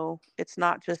know it's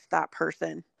not just that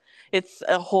person. It's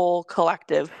a whole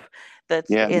collective that's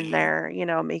Yeah. in there,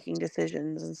 making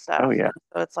decisions and Oh stuff. yeah. And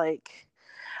so it's like,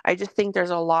 I just think there's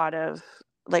a lot of,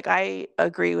 like, I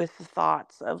agree with the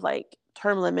thoughts of like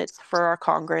term limits for our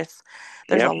Congress.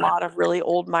 There's a Yep. lot of really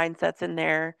old mindsets in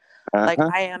there. Like,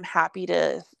 Uh-huh. I am happy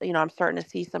to, I'm starting to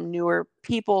see some newer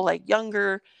people, like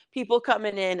younger people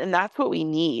coming in, and that's what we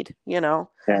need. Yeah.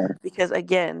 Because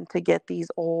again, to get these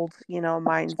old,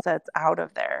 mindsets out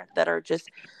of there that are just,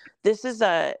 this is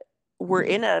we're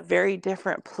in a very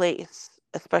different place,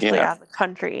 especially Yeah. as a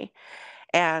country.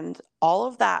 And all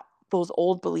of that, those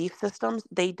old belief systems,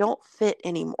 they don't fit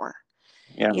anymore,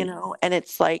 Yeah. and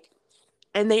it's like,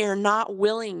 and they are not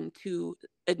willing to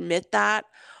admit that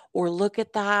or look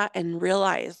at that and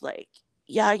realize, like,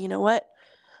 yeah, you know what?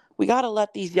 We got to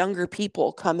let these younger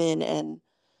people come in and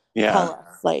Yeah. tell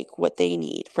us like what they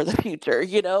need for the future,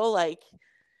 like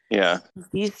Yeah.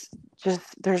 these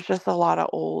there's just a lot of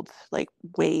old like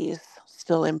ways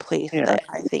still in place Yeah. that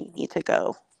I think need to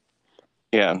go.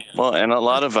 Yeah. Well, and a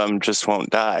lot of them just won't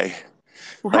die.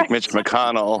 Like Right. Mitch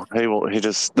McConnell,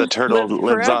 the turtle Live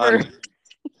lives forever. on.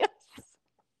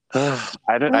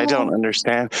 I don't Oh,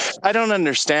 understand. I don't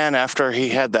understand after he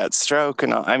had that stroke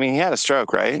and all. I mean, he had a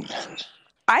stroke, right?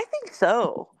 I think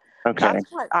so. Okay.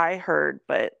 That's what I heard,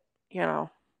 but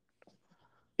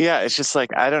Yeah, it's just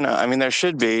like I don't know. I mean, there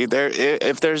should be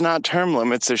if there's not term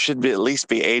limits, there should be at least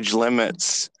be age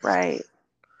limits. right.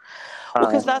 Well, Uh,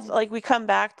 because that's like we come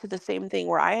back to the same thing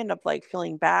where I end up like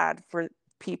feeling bad for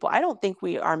people. I don't think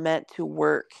we are meant to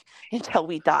work until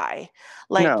we die.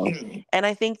 Like, no, and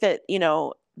I think that,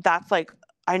 that's like,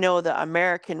 I know the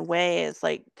American way is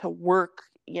like to work,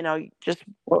 just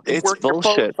well, it's work your bones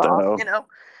bullshit though. off.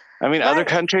 I mean, other Right.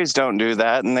 countries don't do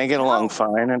that, and they get along No.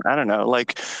 fine. And I don't know,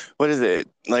 like, what is it?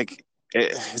 Like,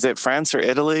 is it France or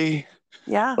Italy?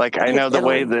 Yeah. Like, I I think it's know the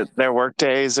way Italy. that their work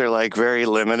days are like very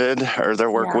limited, or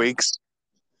their work Yeah. weeks.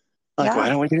 Like, why Yeah.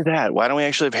 don't we do that? Why don't we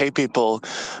actually pay people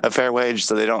a fair wage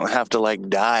so they don't have to like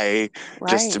die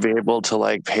just to Right. be able to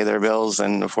like pay their bills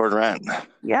and afford rent?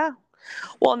 Yeah.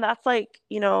 Well, and that's like,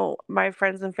 my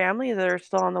friends and family that are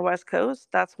still on the West Coast,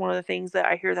 that's one of the things that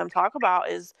I hear them talk about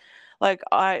is like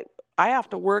I have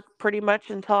to work pretty much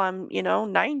until I'm,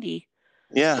 90.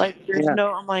 Yeah, Like there's yeah,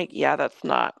 no I'm like, yeah, that's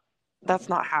not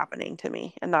happening to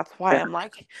me. And that's why yeah, I'm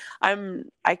like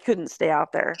I couldn't stay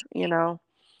out there.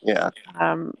 yeah.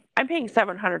 I'm paying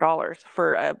 $700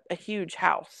 for a huge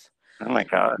house. Oh my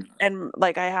God. And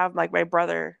like I have like my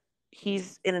brother,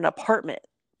 he's in an apartment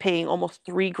paying almost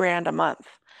 3 grand a month.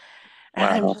 And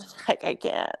I'm Wow. just like, I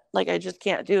can't. Like I just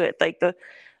can't do it. Like the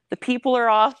people are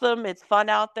awesome. It's fun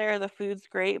out there. The food's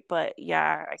great, but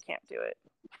yeah, I can't do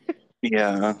it.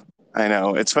 Yeah, I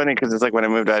know. It's funny because it's like when I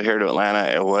moved out here to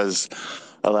Atlanta, it was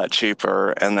a lot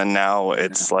cheaper, and then now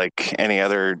it's like any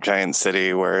other giant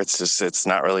city where it's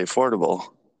not really affordable.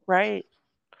 Right.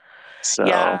 So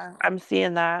Yeah, I'm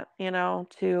seeing that,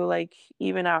 too. Like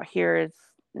even out here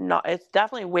it's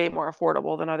definitely way more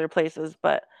affordable than other places,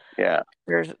 but yeah,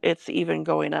 it's even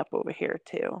going up over here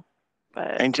too.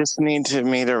 But I just need to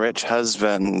meet a rich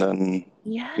husband, and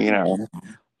you yes. know,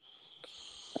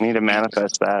 I need to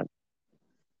manifest that.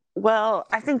 Well,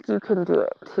 I think you can do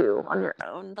it too on your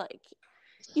own. Like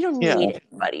you don't Yeah, need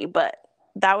anybody, but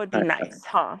that would be I, nice,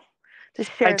 huh? To I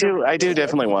share the do. I do riches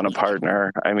definitely with. want a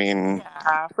partner. I mean,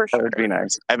 Yeah, for that would be sure.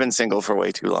 nice. I've been single for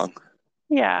way too long.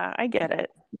 Yeah, I get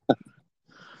it.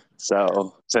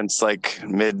 So since like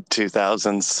mid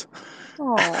 2000s.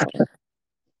 Oh,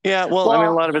 Yeah, well, I mean, a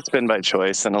well, lot of it's been by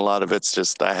choice, and a lot of it's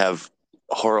just I have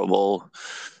horrible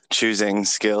choosing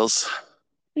skills.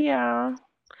 yeah.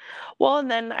 Well,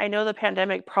 and then I know the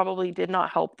pandemic probably did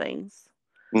not help things.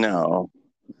 No.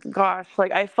 Gosh,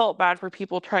 like I felt bad for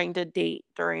people trying to date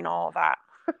during all of that.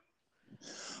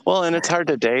 Well, and it's hard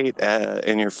to date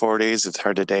in your 40s. It's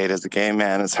hard to date as a gay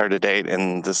man. It's hard to date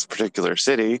in this particular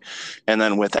city. And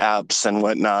then with apps and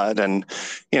whatnot. And,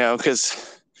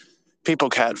 because people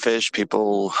catfish,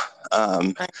 people,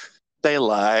 um, Right. they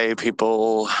lie,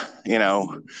 people, you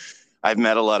know, I've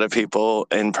met a lot of people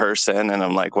in person and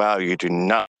I'm like, wow, you do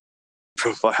not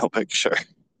profile picture.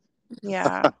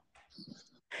 Yeah.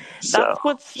 So, That's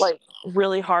what's like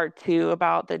really hard too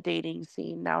about the dating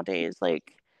scene nowadays.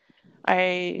 Like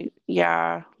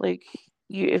yeah, like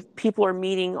if people are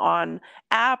meeting on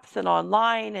apps and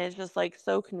online, it's just like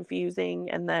so confusing.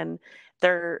 And then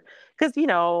they're, because,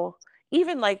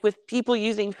 even like with people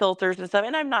using filters and stuff,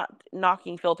 and I'm not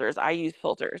knocking filters, I use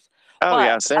filters, oh, but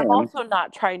yeah, I'm same. also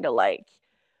not trying to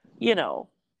you know,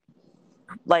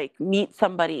 like meet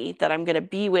somebody that I'm going to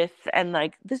be with and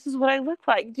like, this is what I look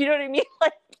like. Do you know what I mean?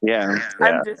 Like, Yeah, yeah.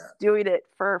 I'm just doing it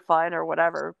for fun or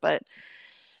whatever. But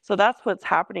so that's what's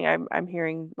happening. I'm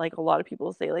hearing like a lot of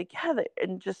people say like, yeah,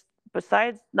 and just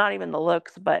besides not even the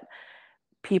looks, but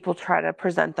people try to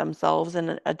present themselves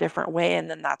in a different way, and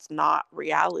then that's not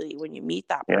reality when you meet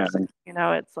that Yeah, person.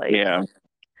 It's like, yeah.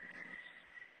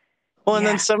 Well, and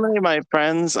then yeah, so many of my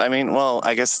friends, I mean, well,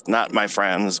 I guess not my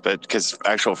friends, but because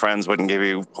actual friends wouldn't give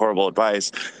you horrible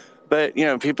advice. But,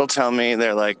 people tell me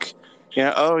they're like,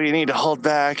 oh, you need to hold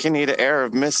back. You need an air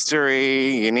of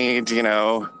mystery. You need,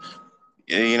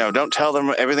 don't tell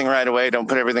them everything right away. Don't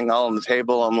put everything all on the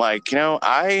table. I'm like,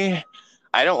 I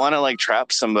don't want to like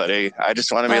trap somebody. I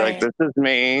just want to be like, right, this is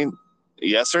me.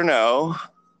 Yes or no.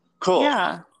 Cool.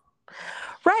 yeah.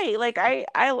 Right, like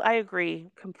I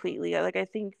agree completely. Like I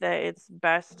think that it's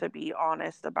best to be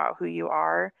honest about who you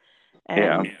are,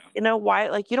 Yeah. and why,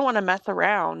 like you don't want to mess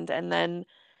around, and then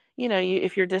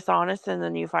if you're dishonest and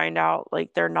then you find out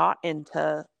like they're not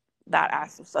into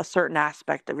a certain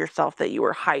aspect of yourself that you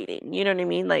were hiding. You know what I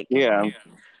mean? Like Yeah.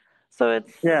 so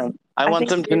it's Yeah. I I want think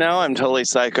them to know I'm totally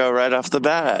psycho right off the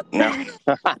bat. No.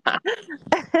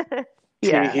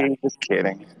 yeah. Just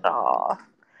kidding. Oh,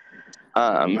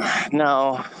 Um,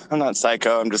 no, I'm not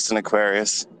psycho. I'm just an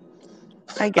Aquarius.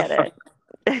 I get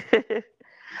it.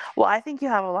 Well, I think you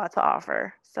have a lot to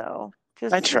offer. So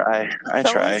I just try. I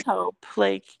show try. us hope.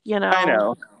 Like, I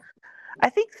know. I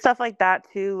think stuff like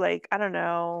that too. Like, I don't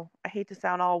know. I hate to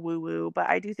sound all woo woo, but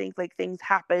I do think like things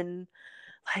happen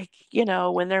like,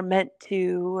 when they're meant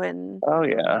to. And, Oh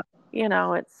yeah.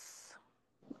 it's,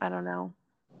 I don't know.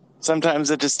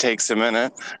 Sometimes it just takes a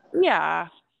minute. Yeah.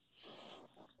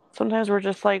 Sometimes we're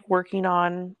just like working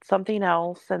on something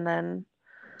else. And then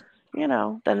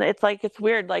it's like, it's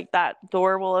weird. Like that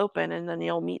door will open and then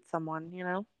you'll meet someone.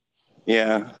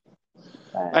 Yeah,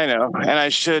 But I know. And I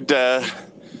should.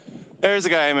 There's a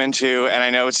guy I'm into, and I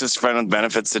know it's just a friend with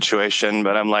benefits situation,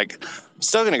 but I'm like, I'm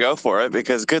still gonna go for it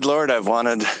because, good lord,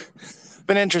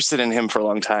 been interested in him for a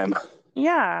long time.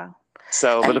 yeah.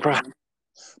 So, but And the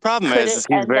problem could is it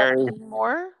he's end up very, being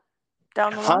more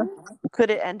down the huh? line? Could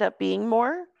it end up being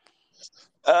more?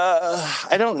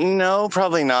 I don't know,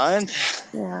 probably not,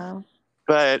 Yeah.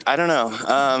 but I don't know.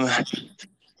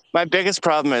 My biggest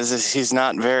problem is he's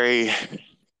not very.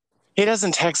 He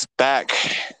doesn't text back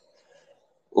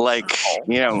like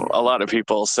a lot of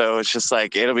people, so it's just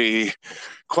like it'll be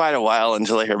quite a while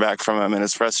until I hear back from him, and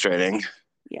it's frustrating.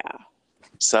 Yeah.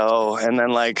 So, and then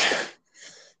like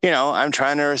I'm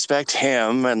trying to respect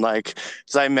him, and like,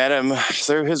 'cause I met him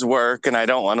through his work, and I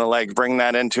don't want to like bring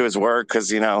that into his work because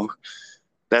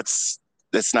that's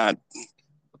it's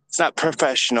not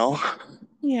professional.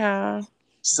 Yeah.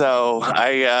 So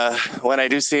when I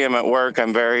do see him at work,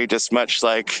 I'm very just much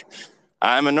like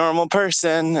I'm a normal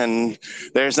person, and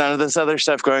there's none of this other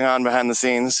stuff going on behind the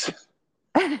scenes.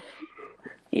 I mean,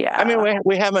 Yeah.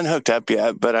 we haven't hooked up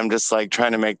yet, but I'm just like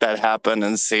trying to make that happen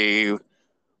and see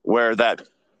where that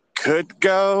could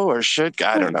go or should.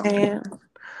 I don't know. Right.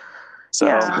 So,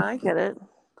 Yeah, I get it.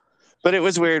 but it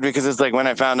was weird because it's like when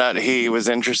I found out he was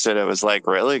interested, it was like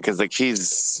really because like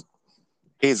he's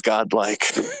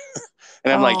godlike,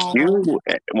 and I'm like, Oh. you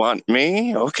want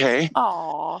me? Okay.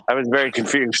 Oh. I was very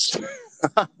confused.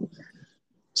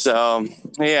 So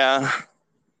yeah,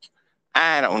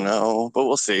 I don't know, but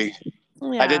we'll see.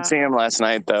 I did Yeah. see him last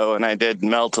night though, and I did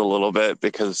melt a little bit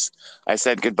because I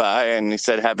said goodbye and he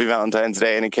said Happy Valentine's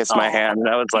Day and he kissed my Oh. hand, and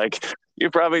I was like, you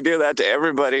probably do that to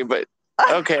everybody, but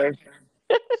okay.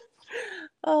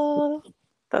 Oh,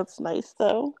 that's nice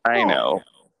though. I Oh. know.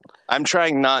 I'm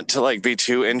trying not to like be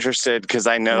too interested because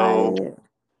I know Right.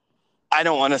 I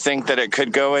don't want to think that it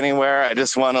could go anywhere. I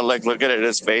just want to like look at it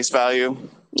as face value.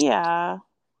 Yeah.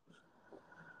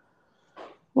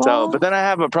 So, Well, but then I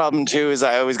have a problem too is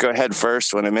I always go head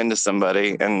first when I'm into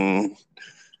somebody, and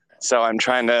so I'm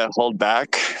trying to hold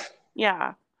back,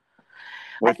 yeah. I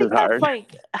which is think that's hard.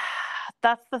 like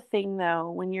that's the thing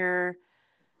though, when you're,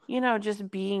 just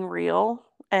being real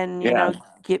and, Yeah.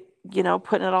 get,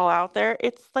 putting it all out there.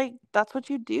 It's like that's what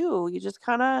you do. You just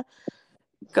kind of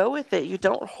go with it. You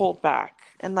don't hold back.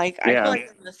 And like I feel Yeah. like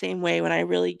I'm the same way when I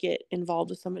really get involved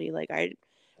with somebody. Like I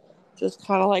just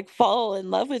kind of like fall in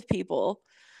love with people,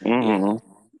 you Hmm. know.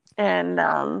 And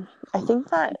I think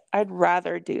that I'd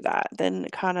rather do that than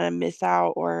kind of miss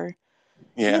out or,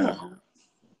 you Yeah. know.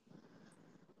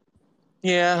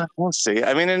 Yeah. We'll see.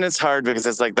 I mean, and it's hard because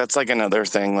it's like that's like another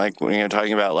thing. Like when you're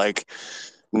talking about like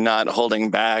not holding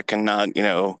back and not,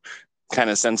 kind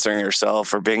of censoring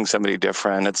yourself or being somebody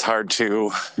different. It's hard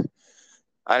to,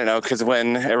 I don't know, because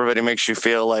when everybody makes you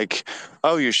feel like,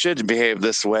 oh, you should behave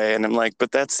this way. And I'm like,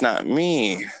 but that's not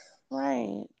me.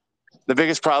 Right. The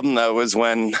biggest problem, though, was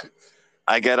when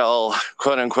I get all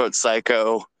quote unquote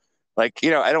psycho. Like,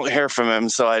 I don't hear from him.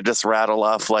 So I just rattle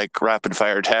off like rapid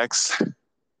fire texts.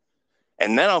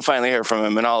 And then I'll finally hear from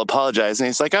him and I'll apologize. And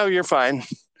he's like, oh, you're fine.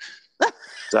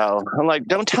 So I'm like,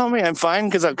 don't tell me I'm fine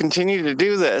because I'll continue to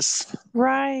do this.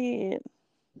 Right.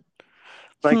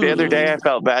 Like the other day, Hmm. I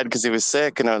felt bad because he was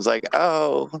sick. And I was like,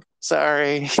 oh,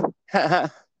 sorry. I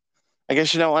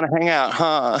guess you don't want to hang out,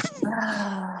 huh?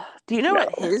 Do you know No.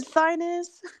 what his sign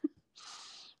is?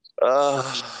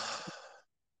 Uh,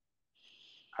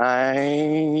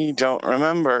 I don't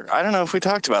remember. I don't know if we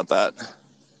talked about that.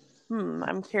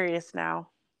 I'm curious now.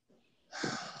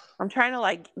 I'm trying to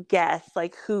like guess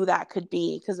like who that could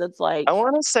be because it's I like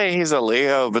want to say he's a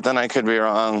Leo, but then I could be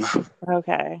wrong.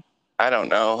 okay. I don't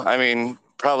know. I mean,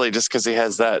 probably just because he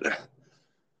has that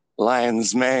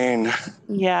lion's mane.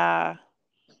 Yeah.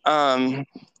 Um,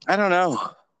 I don't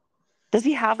know. Does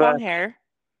he have But long hair?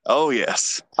 oh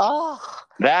yes, Oh.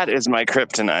 that is my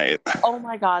kryptonite. Oh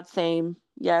my god, same.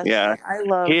 Yes. Yeah, I he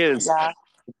love, is yeah.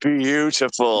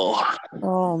 beautiful.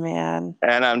 Oh man.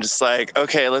 And I'm just like,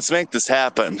 okay, let's make this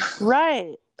happen.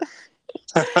 Right.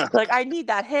 Like I need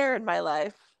that hair in my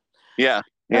life. Yeah,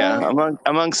 yeah, Oh,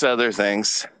 amongst other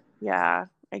things. yeah,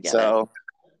 I get it. So,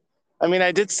 I mean,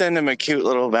 I did send him a cute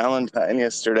little Valentine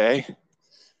yesterday.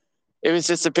 It was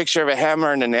just a picture of a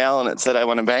hammer and a nail, and it said, "I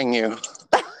want to bang you."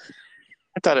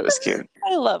 I thought it was cute.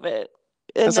 I love it.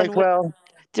 I And was like, then what well,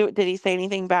 did he say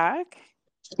anything back?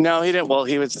 no, he didn't. Well,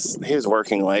 he was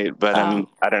working late, but Oh.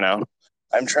 I don't know.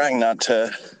 I'm trying not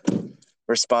to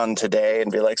respond today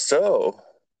and be like, so.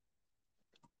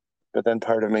 But then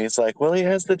part of me is like, well, he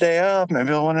has the day off. Maybe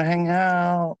I'll want to hang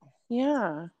out.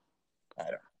 Yeah. I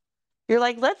don't. You're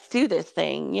like, let's do this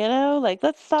thing, Like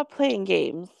let's stop playing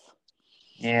games.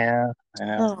 Yeah, I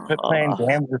know. Quit playing Oh.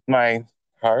 games with my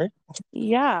heart.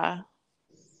 Yeah.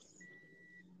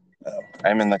 Oh,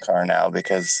 I'm in the car now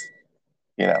because,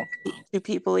 you know, Too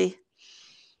peoply.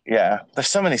 yeah, there's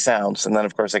so many sounds. And then,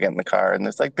 of course, I get in the car and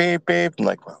it's like, beep, beep. I'm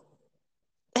like, well,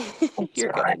 it's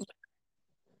You're fine. good.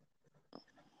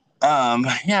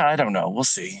 Yeah, I don't know. We'll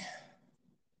see.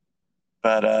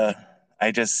 But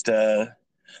I just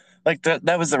like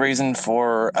that was the reason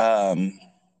for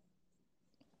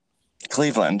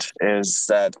Cleveland is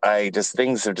that I just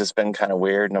things have just been kind of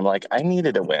weird, and I'm like, I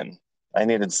needed a win. I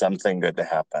needed something good to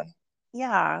happen.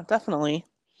 Yeah, definitely.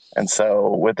 And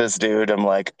so with this dude, I'm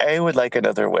like, I would like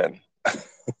another win.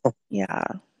 Yeah.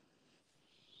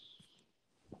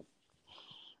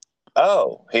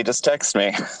 Oh, he just texted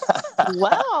me.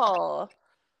 Well,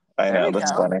 I there know, we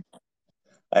that's go. funny.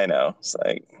 I know. It's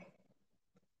like,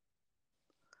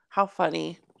 How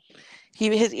funny.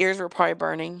 His ears were probably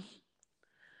burning.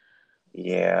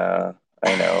 yeah,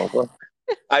 I know. Well,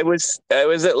 I was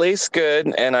at least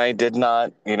good, and I did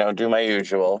not, do my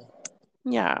usual.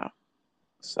 Yeah.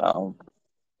 So,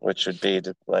 which would be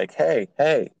just like, hey,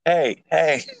 hey, hey,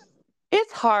 hey.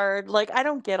 It's hard. Like I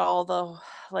don't get all the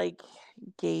like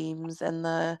games and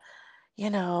the,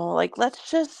 like let's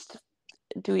just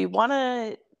do we want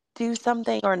to do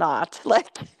something or not? Like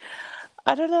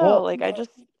I don't know. Well, Like I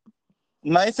just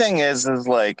my thing is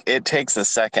like it takes a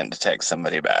second to text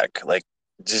somebody back. Like,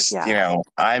 just yeah.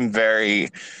 I'm very.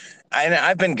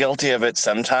 I've been guilty of it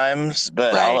sometimes,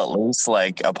 but I'll Right. at least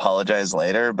like apologize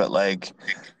later. But like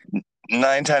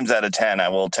 9 times out of 10, I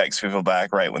will text people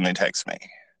back right when they text me.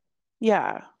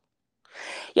 Yeah.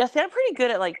 Yeah, see, I'm pretty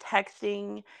good at like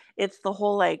texting. It's the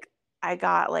whole like I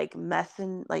got like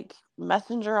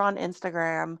messenger on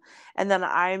Instagram, and then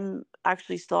I'm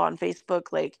actually still on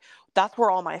Facebook. Like that's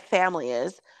where all my family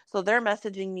is. So they're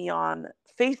messaging me on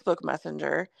Facebook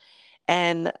Messenger,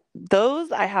 and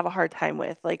those I have a hard time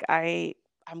with. Like I'm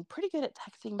pretty good at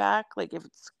texting back, like if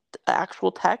it's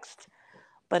actual text,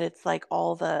 but it's like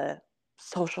all the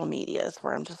social medias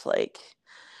where I'm just like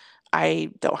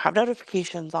I don't have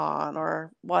notifications on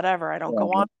or whatever. I don't go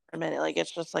Yeah, on for a minute. Like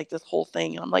it's just like this whole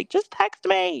thing. And I'm like, just text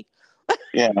me.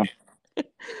 yeah, I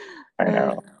Uh,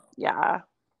 know. yeah.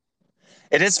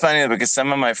 It is funny because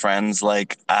some of my friends,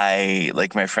 like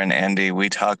my friend Andy, we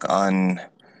talk on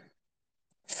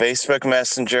Facebook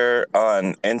Messenger,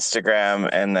 on Instagram,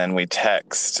 and then we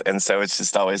text. And so it's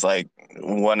just always like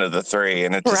one of the three,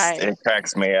 and Right. it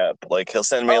cracks me up. Like he'll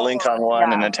send me a link Oh, on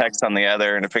one and yeah. a text on the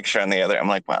other and a picture on the other. I'm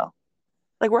like, wow.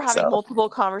 Like we're having So, multiple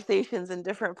conversations in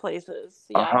different places.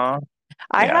 Yeah. uh-huh.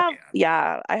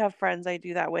 Yeah. I have friends I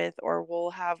do that with, or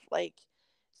we'll have like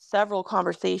several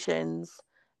conversations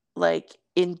like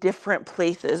in different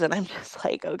places. And I'm just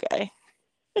like, okay.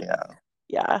 Yeah.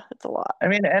 Yeah, it's a lot. I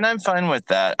mean, and I'm fine with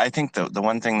that. I think the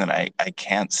one thing that I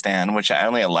can't stand, which I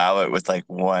only allow it with like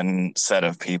one set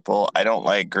of people, I don't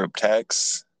like group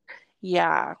texts.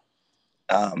 Yeah.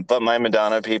 But my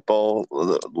Madonna people,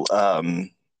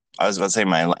 I was about to say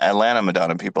my Atlanta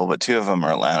Madonna people, but two of them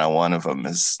are Atlanta. One of them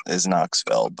is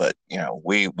Knoxville. But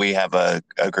we have a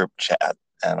group chat,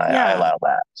 and I Yeah. allow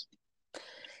that.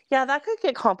 Yeah, that could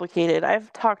get complicated.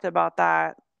 I've talked about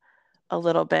that a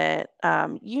little bit.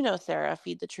 Sarah,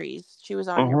 Feed the Trees. She was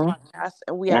on your Mm-hmm. podcast,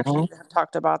 and we Mm-hmm. actually have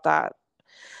talked about that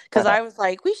because Uh-huh. I was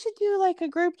like, we should do like a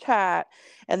group chat,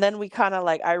 and then we kind of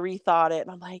like I rethought it,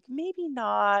 and I'm like, maybe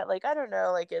not. Like I don't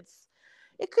know. Like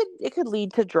it could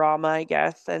lead to drama, I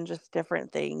guess, and just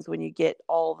different things when you get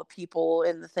all the people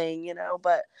in the thing.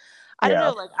 But I don't Yeah.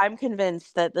 know. Like I'm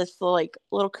convinced that this like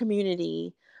little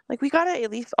community, like we gotta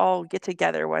at least all get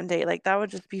together one day. Like that would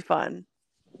just be fun.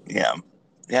 Yeah.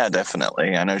 Yeah,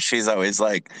 definitely. I know she's always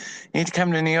like, "You need to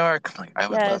come to New York." I'm like, I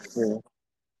would love Yes. to. I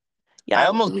Yeah.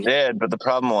 almost did, but the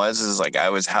problem was like I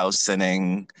was house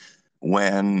sitting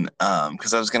when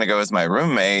because I was gonna go with my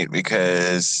roommate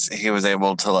because he was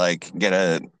able to like get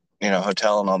a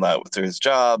hotel and all that through his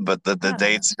job, but the Yeah.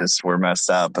 dates just were messed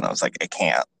up, and I was like, I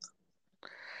can't.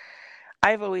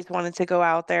 I've always wanted to go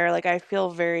out there. Like I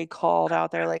feel very called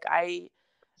out there.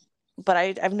 But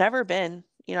I've never been.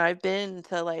 I've been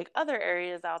to like other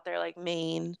areas out there like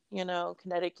Maine,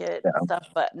 Connecticut and Yeah. stuff,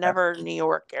 but never New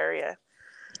York area.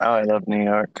 Oh, I love New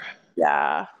York.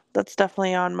 Yeah. That's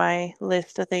definitely on my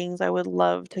list of things I would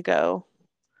love to go.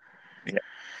 Yeah.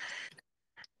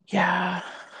 Yeah.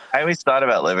 I always thought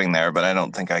about living there, but I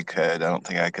don't think I could. I don't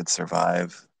think I could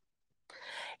survive.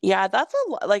 Yeah, that's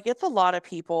like it's a lot of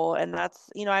people and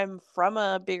I'm from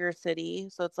a bigger city,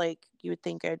 so it's like you would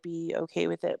think I'd be okay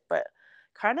with it, but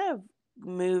kind of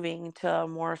moving to a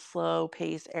more slow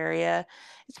pace area,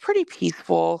 it's pretty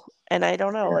peaceful and I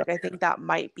don't know, Yeah. like I think that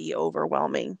might be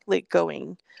overwhelming like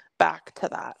going back to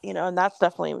that, and that's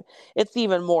definitely it's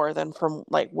even more than from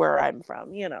like where I'm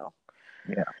from. Yeah.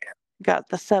 Got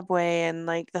the subway and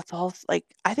like that's all like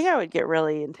I think I would get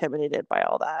really intimidated by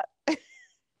all that.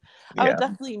 I would Yeah.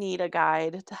 definitely need a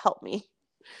guide to help me.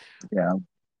 Yeah.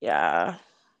 Yeah.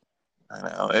 I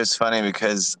know. It's funny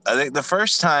because I think the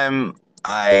first time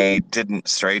I didn't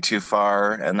stray too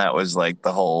far, and that was like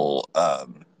the whole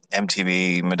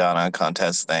MTV Madonna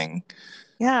contest thing.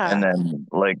 And Yeah. then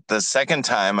like the second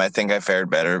time, I think I fared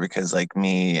better because like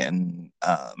me and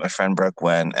my friend Brooke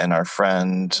went, and our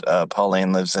friend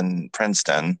Pauline lives in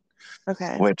Princeton,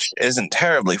 Okay. which isn't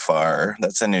terribly far.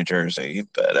 That's in New Jersey,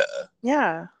 but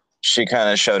Yeah. she kind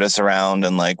of showed us around,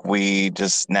 and like we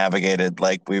just navigated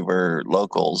like we were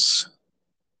locals.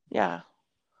 Yeah.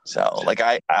 So like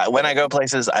I when I go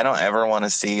places, I don't ever want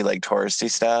to see like touristy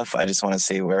stuff. I just want to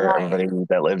see where Right. everybody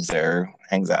that lives there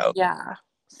hangs out. Yeah.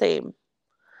 Same.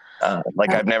 Like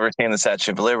Uh, I've never seen the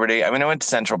Statue of Liberty. I mean, I went to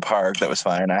Central Park. That was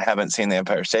fine. I haven't seen the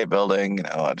Empire State Building.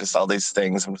 Just all these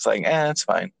things. I'm just like, it's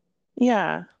fine.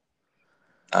 yeah.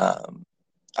 Um,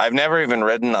 I've never even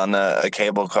ridden on a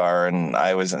cable car, and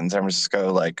I was in San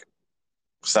Francisco like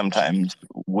sometimes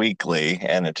weekly,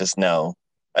 and it just no.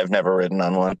 I've never ridden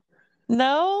on one.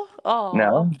 No? Oh.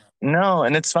 No, no,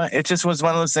 and it's fine. It just was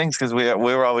one of those things because we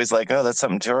were always like, oh, that's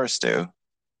something tourists do.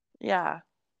 Yeah.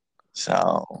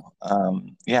 So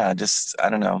yeah, just I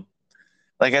don't know.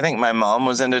 Like I think my mom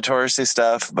was into touristy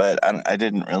stuff, but I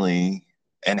didn't really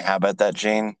inhabit that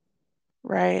gene.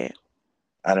 Right.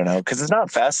 I don't know because it's not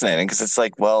fascinating because it's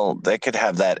like, well, they could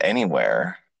have that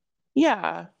anywhere.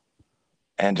 Yeah.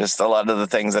 And just a lot of the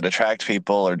things that attract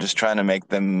people are just trying to make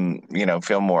them,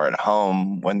 feel more at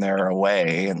home when they're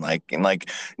away. And like in like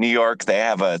New York, they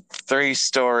have a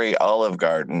 3-story Olive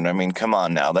Garden. I mean, come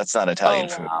on now, that's not Oh Italian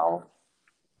food. wow.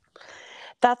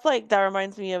 That's like that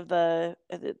reminds me of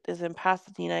it is in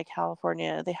Pasadena,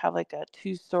 California. They have like a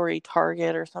two-story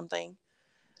Target or something.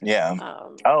 Yeah.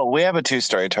 Um, Oh, we have a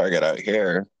 2-story Target out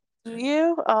here. do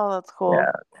you? Oh, that's Yeah. cool.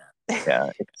 Yeah.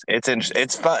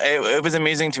 It's fun. It was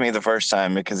amusing to me the first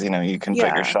time because you can put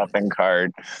your Yeah. shopping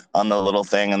cart on the little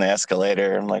thing on the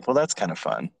escalator. I'm like, well, that's kind of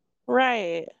fun.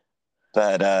 Right.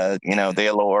 But the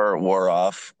allure wore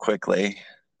off quickly.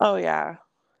 Oh yeah.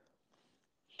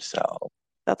 So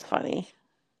That's funny.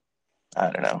 I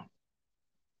don't know.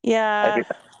 I do Yeah.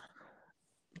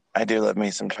 I do love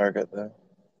me some Target though.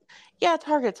 Yeah,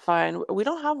 Target's fine. We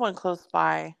don't have one close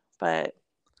by, but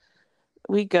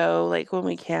we go like when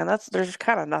we can. There's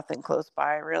kind of nothing close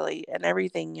by really, and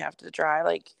everything you have to drive.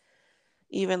 Like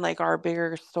even like our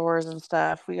bigger stores and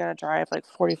stuff, we gotta drive like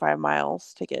 45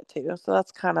 miles to get to. So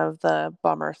that's kind of the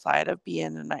bummer side of being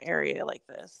in an area like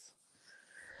this.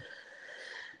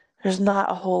 There's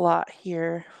not a whole lot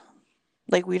here.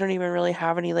 Like we don't even really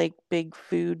have any like big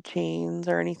food chains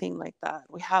or anything like that.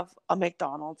 We have a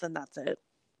McDonald's and that's it.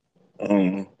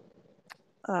 Mm.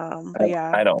 But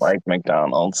yeah. I don't like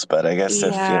McDonald's, but I guess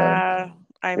if Yeah, you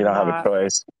I'm don't have a not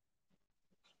choice.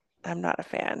 I'm not a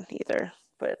fan either.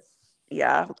 But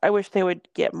yeah, I wish they would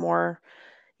get more,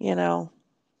 you know,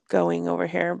 going over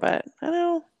here, but I don't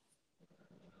know.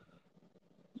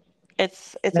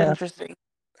 It's Yeah. interesting.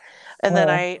 And then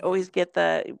Well, I always get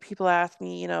the people ask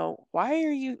me, why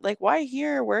are you like why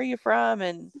here? Where are you from?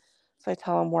 And so I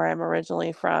tell them where I'm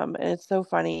originally from. And it's so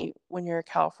funny when you're a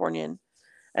Californian.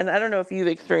 And I don't know if you've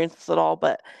experienced this at all,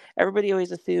 but everybody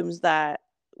always assumes that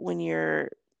when you're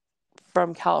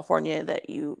from California that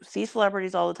you see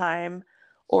celebrities all the time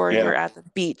or yeah. you're at the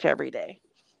beach every day.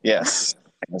 Yes.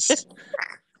 Yes.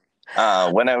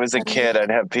 When I was a kid, I'd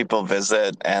have people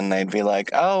visit and they'd be like,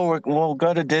 "Oh, we'll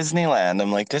go to Disneyland."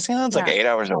 I'm like, "Disneyland's like Yeah. 8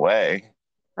 hours away."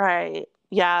 Right.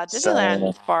 Yeah, Disneyland So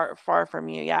is far from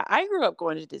you. Yeah, I grew up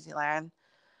going to Disneyland,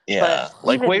 but yeah,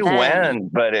 like even we then,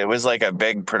 went, but it was like a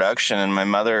big production, and my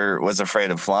mother was afraid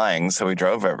of flying, so we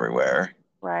drove everywhere.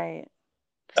 right.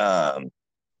 Um,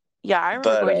 Yeah, I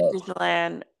remember but going to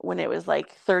Disneyland when it was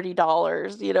like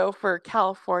 $30, for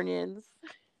Californians.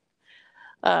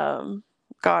 Um,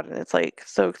 God, and it's like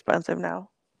so expensive now.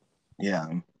 yeah,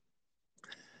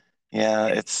 yeah,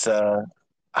 it's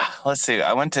let's see.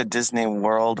 I went to Disney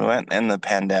World. We went in the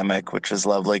pandemic, which was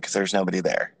lovely because there's nobody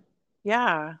there.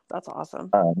 Yeah, that's awesome.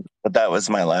 But that was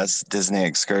my last Disney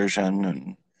excursion,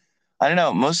 and I don't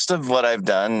know. Most of what I've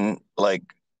done, like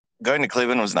going to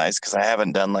Cleveland, was nice because I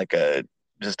haven't done like a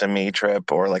just a me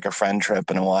trip or like a friend trip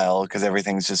in a while because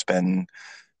everything's just been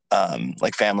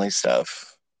like family stuff.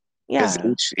 Because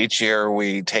Yeah. each year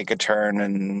we take a turn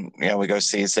and we go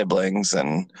see siblings,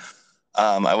 and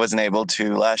I wasn't able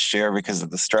to last year because of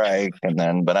the strike, and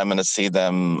then but I'm going to see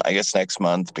them I guess next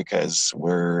month because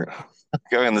we're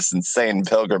going on this insane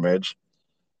pilgrimage.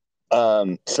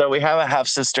 So we have a half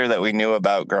sister that we knew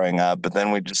about growing up, but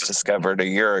then we just discovered a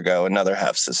year ago another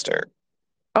half sister.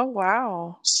 Oh,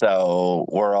 wow. So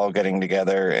we're all getting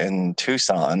together in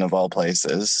Tucson of all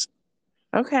places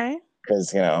Okay.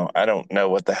 because I don't know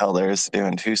what the hell there is to do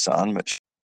in Tucson, but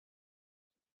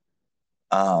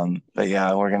But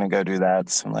yeah, we're gonna go do that.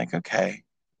 So I'm like, okay.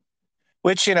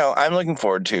 Which, I'm looking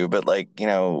forward to, but like,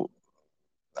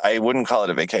 I wouldn't call it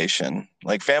a vacation.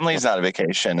 Like family's not a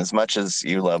vacation. As much as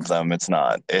you love them, it's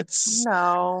not.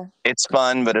 No. It's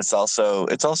fun, but it's also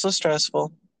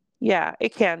stressful. Yeah,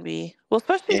 it can be. Well,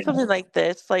 especially Yeah. something like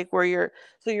this, like where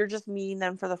you're just meeting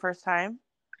them for the first time.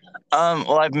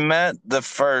 Well, I've met the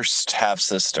first half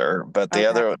sister, but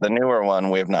Okay. the newer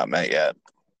one, we have not met yet.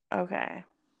 Okay.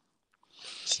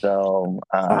 So,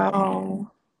 Oh.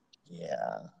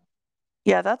 yeah.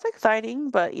 Yeah, that's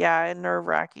exciting, but yeah, and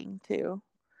nerve-wracking too,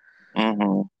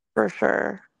 hmm for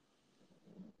sure.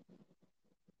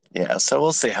 Yeah. So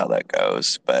we'll see how that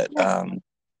goes, but Yeah.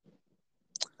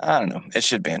 I don't know. It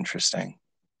should be interesting.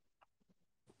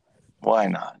 Why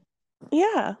not?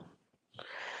 Yeah.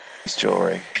 It's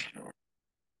jewelry.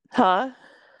 Huh?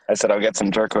 I said I'll get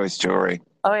some turquoise jewelry.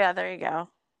 Oh yeah, there you go.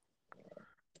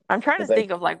 I'm trying to 'Cause I,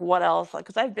 think of like what else, like,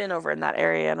 because I've been over in that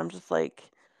area, and I'm just like,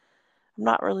 I'm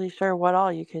not really sure what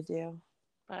all you could do.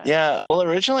 But yeah. Well,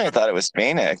 originally I thought it was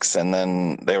Phoenix, and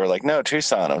then they were like, no,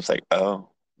 Tucson. I was like, oh,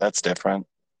 that's different.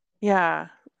 yeah.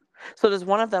 So does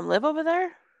one of them live over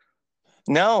there?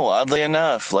 No, oddly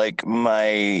enough, like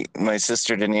my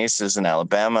sister Denise is in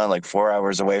Alabama, like 4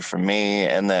 hours away from me,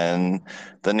 and then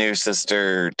the new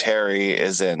sister Terry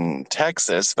is in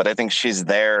Texas, but I think she's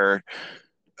there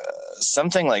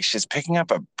something like she's picking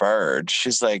up a bird.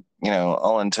 She's like,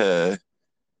 all into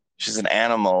she's an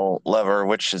animal lover,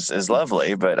 which is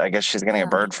lovely, but I guess she's getting a Yeah.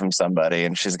 bird from somebody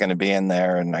and she's gonna be in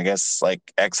there and I guess like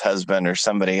ex-husband or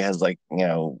somebody has like,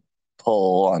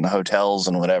 pull on the hotels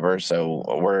and whatever. So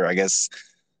we're I guess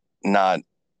not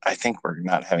I think we're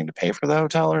not having to pay for the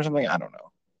hotel or something. I don't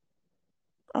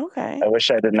know. Okay. I wish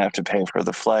I didn't have to pay for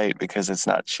the flight because it's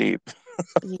not cheap.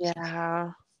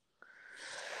 Yeah.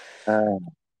 Uh,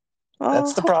 Well,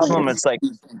 that's the hopefully problem. it's It's like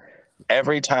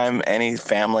every time any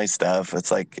family stuff,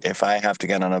 it's like if I have to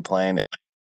get on a plane, it's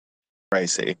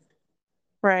pricey.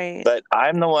 right. But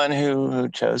I'm the one who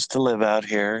chose to live out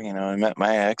here. I met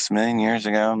my ex a million years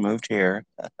ago and moved here,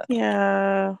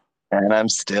 Yeah. and I'm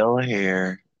still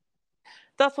here.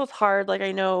 That's what's hard. Like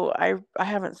I know I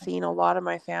haven't seen a lot of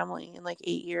my family in like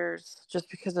 8 years just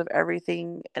because of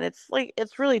everything, and it's like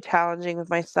it's really challenging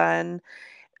with my son.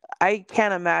 I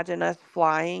can't imagine us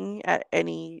flying at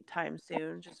any time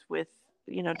soon just with,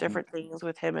 different things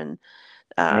with him and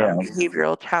Yeah,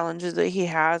 behavioral challenges that he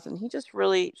has, and he just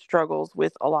really struggles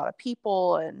with a lot of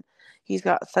people, and he's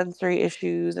got sensory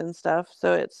issues and stuff.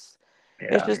 So it's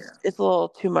yeah, just it's a little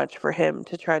too much for him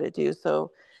to try to do.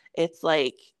 So it's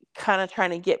like kind of trying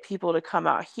to get people to come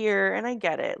out here, and I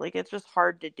get it. Like it's just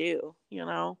hard to do.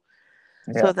 yeah,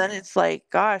 So then it's like,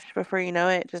 gosh, before you know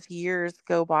it, just years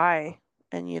go by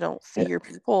and you don't see yeah, your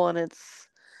people, and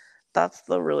that's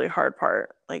the really hard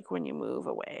part, like when you move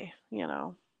away.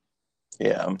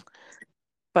 yeah.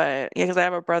 But yeah, because I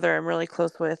have a brother I'm really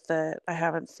close with that I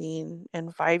haven't seen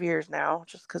in 5 years now,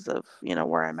 just because of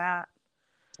where I'm at,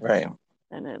 Right.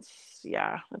 and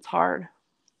yeah, it's hard.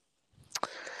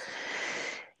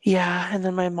 Yeah, and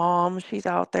then my mom, she's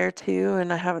out there too,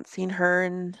 and I haven't seen her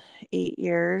in 8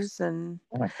 years, and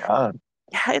Oh my God.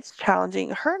 yeah, it's challenging.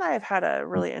 Her and I have had a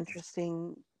really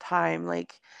interesting time.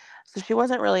 Like, so she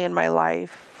wasn't really in my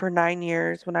life for 9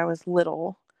 years when I was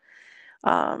little.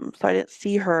 So I didn't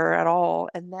see her at all.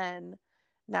 And then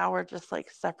now we're just like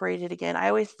separated again. I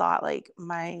always thought like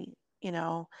my, you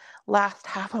know, last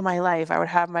half of my life I would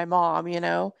have my mom.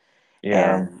 Yeah,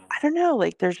 And I don't know,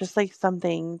 like there's just like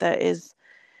something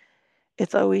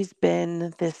it's always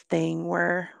been this thing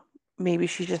where maybe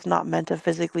she's just not meant to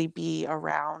physically be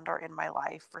around or in my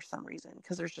life for some reason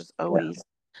because there's just yeah, always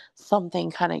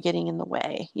something kind of getting in the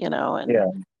way. And yeah,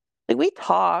 like we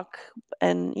talk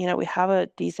and we have a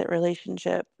decent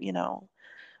relationship,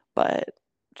 but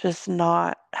just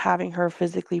not having her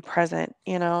physically present,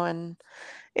 and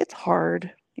it's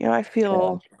hard. yeah, I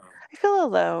feel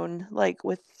alone like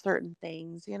with certain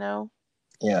things. yeah,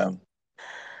 yeah.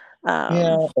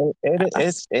 Um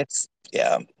It's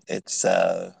yeah. It's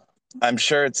I'm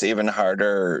sure it's even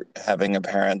harder having a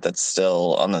parent that's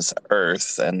still on this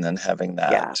earth and then having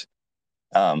yeah.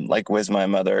 that. Like with my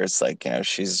mother, it's like,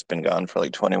 she's been gone for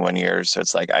like 21 years. So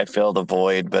it's like I feel the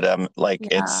void, but like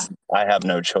Yeah. I have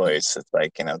no choice. It's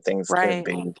like, things could Right.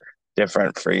 be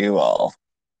different for you all.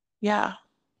 Yeah.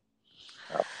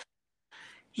 Uh,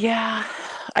 Yeah.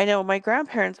 I know my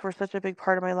grandparents were such a big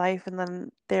part of my life, and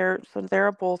then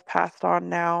they're both passed on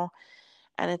now,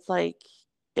 and it's like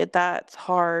that's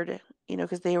hard,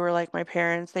 because they were like my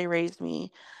parents, they raised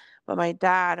me. But my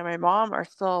dad and my mom are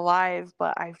still alive,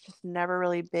 but I've just never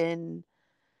really been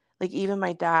like, even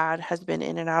my dad has been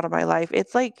in and out of my life.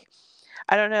 It's like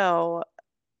I don't know.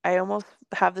 I almost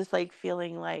have this like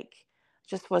feeling like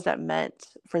just wasn't meant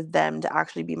for them to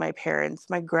actually be my parents.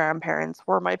 My grandparents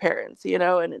were my parents,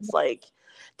 and it's like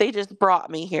they just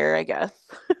brought me here, I guess.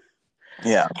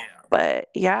 Yeah. But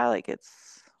yeah, like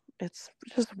it's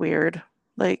just weird.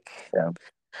 Like Yeah.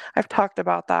 I've talked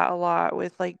about that a lot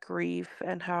with like grief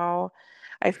and how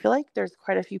I feel like there's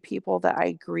quite a few people that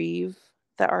I grieve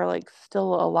that are like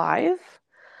still alive,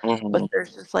 but Hmm.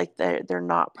 there's just like they're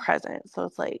not present. So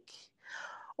it's like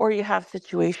or you have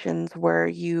situations where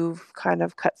you've kind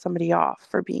of cut somebody off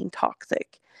for being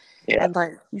toxic Yeah. and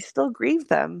like you still grieve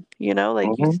them,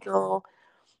 like you Hmm. still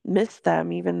miss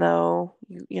them even though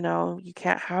you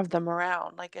can't have them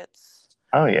around. Like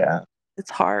Oh yeah.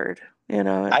 it's hard,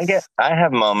 it's I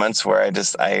have moments where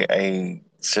I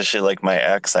especially like my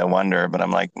ex, I wonder, but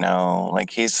I'm like, no, like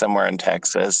he's somewhere in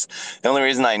Texas. The only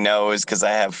reason I know is because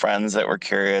I have friends that were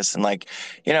curious and like,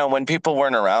 when people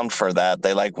weren't around for that,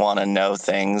 they like want to know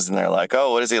things and they're like,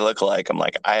 oh, what does he look like? I'm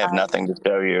like, I have um, nothing to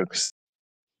show you because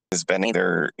he's been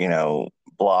either,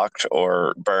 blocked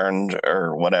or burned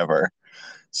or whatever.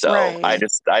 So right.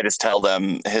 I just tell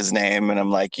them his name and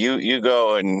I'm like, you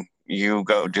go and you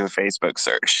go do a Facebook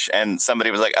search. And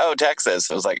somebody was like, oh, Texas.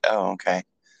 I was like, oh, okay.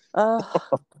 uh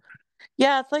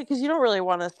yeah, it's like because you don't really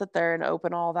want to sit there and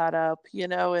open all that up,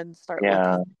 and start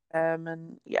looking Yeah. at them,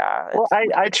 and yeah, Well, it's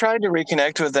I weird. tried to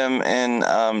reconnect with them in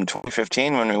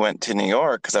 2015 when we went to New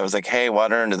York because I was like, hey,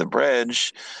 water under the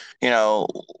bridge. You know,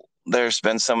 there's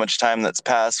been so much time that's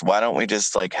passed. Why don't we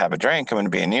just like have a drink? I'm going to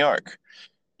be in New York.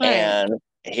 Right. And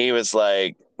he was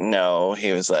like, no,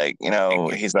 he was like,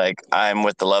 he's like, I'm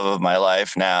with the love of my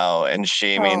life now, and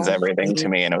she means Oh, everything to sweet.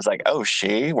 me. And it was like, oh,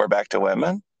 we're back to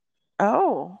women.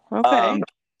 Oh, Um, okay.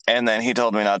 and then he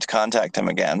told me not to contact him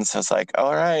again. So it's like,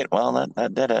 all right, well,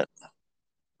 that did it.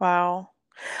 Wow.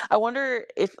 I wonder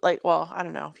if, like, well, I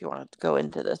don't know if you want to go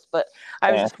into this, but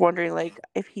I was Yeah, just wondering, like,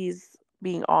 if he's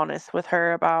being honest with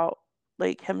her about,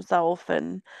 like, himself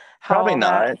and how probably all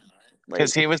that, not.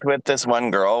 Because like, he was with this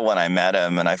one girl when I met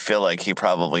him, and I feel like he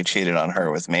probably cheated on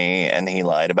her with me, and he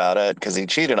lied about it because he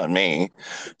cheated on me.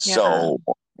 yeah. So,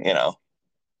 you know,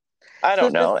 I So don't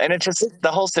it's just, know. And it just, it's,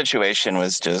 the whole situation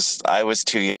was just, I was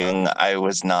too young. I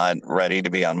was not ready to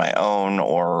be on my own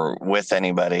or with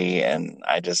anybody. And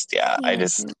I yeah,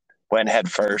 just went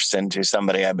head first into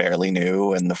somebody I barely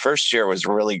knew. And the first year was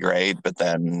really great, but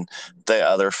then the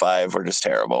other 5 were just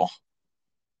terrible.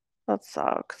 that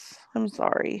sucks. I'm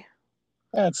sorry.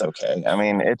 That's okay. I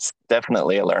mean, it's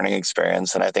definitely a learning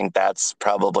experience. And I think that's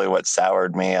probably what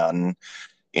soured me on,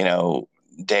 you know,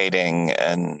 dating.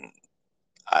 And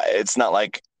it's not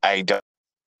like I don't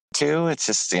to. It's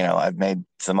just, I've made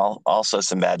also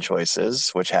some bad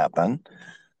choices, which happen.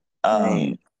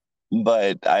 Um, Right.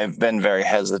 but I've been very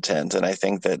hesitant. And I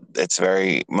think that it's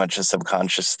very much a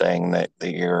subconscious thing that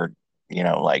you're,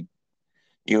 like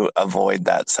you avoid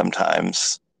that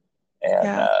sometimes. And,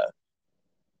 Yeah.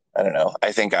 I don't know.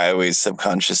 I think I always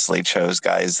subconsciously chose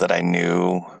guys that I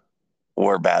knew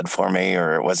were bad for me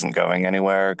or it wasn't going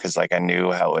anywhere because like I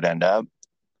knew how it would end up.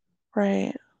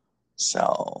 Right.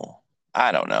 So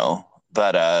I don't know.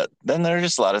 But then there are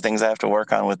just a lot of things I have to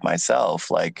work on with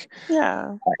myself. Like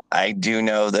Yeah. I do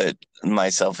know that my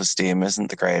self esteem isn't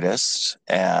the greatest.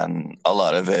 And a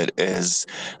lot of it is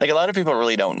like a lot of people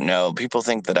really don't know. People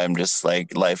think that I'm just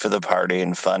like life of the party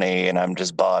and funny and I'm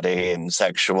just body and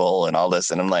sexual and all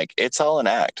this. And I'm like, it's all an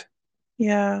act,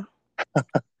 Yeah.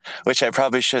 which I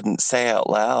probably shouldn't say out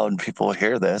loud. People will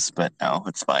hear this, but no,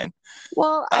 it's fine.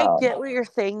 Well, I Um, get what you're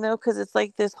saying though, because it's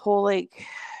like this whole like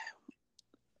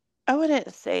I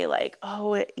wouldn't say like,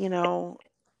 oh,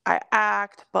 I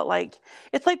act, but like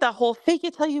it's like the whole fake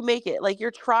it till you make it. Like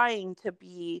you're trying to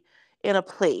be in a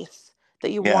place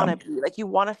that you yeah, want to be. Like you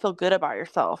want to feel good about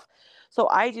yourself. So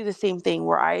I do the same thing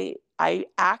where I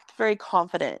act very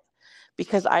confident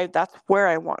because I that's where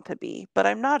I want to be, but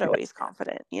I'm not yeah, always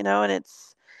confident, and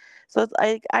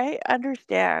I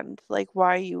understand like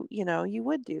why you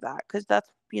would do that because that's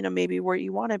maybe where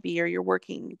you want to be or you're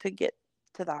working to get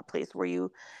to that place where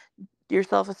your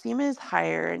self-esteem is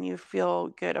higher and you feel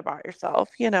good about yourself.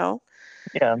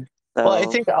 yeah. Well, I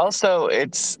So, think also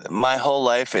it's my whole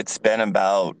life, it's been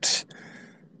about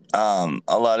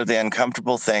a lot of the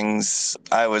uncomfortable things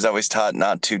I was always taught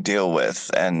not to deal with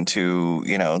and to,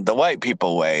 the white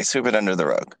people way, sweep it under the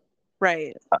rug.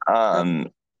 right. No,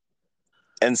 Um,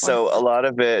 and so a 100%. lot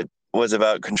of it was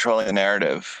about controlling the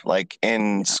narrative. Like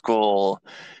in Yeah. school,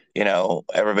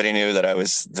 everybody knew that I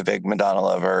was the big Madonna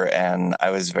lover and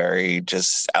I was very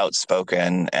just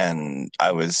outspoken and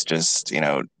I was just,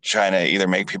 trying to either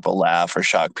make people laugh or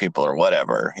shock people or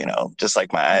whatever, just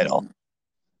like my idol. Mhm.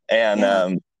 And Yeah.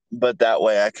 but that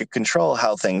way I could control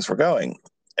how things were going.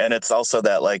 And it's also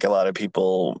that, like, a lot of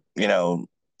people,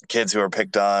 kids who are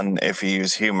picked on, if you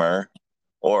use humor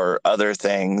or other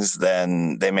things,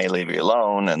 then they may leave you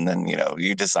alone, and then,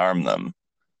 you disarm them.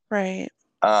 Right.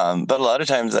 But a lot of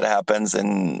times that happens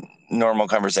in normal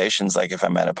conversations, like if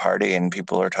I'm at a party and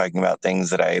people are talking about things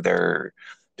that I either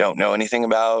don't know anything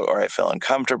about or I feel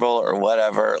uncomfortable or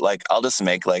whatever, like I'll just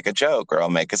make like a joke or I'll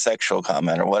make a sexual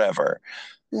comment or whatever.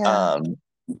 Yeah. Um,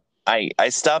 I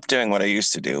stopped doing what I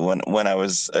used to do when I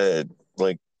was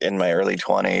like in my early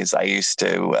 20s. I used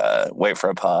to wait for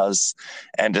a pause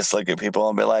and just look at people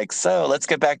and be like, "So let's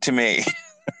get back to me."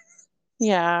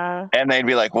 Yeah. And they'd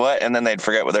be like, "What?" And then they'd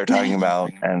forget what they're talking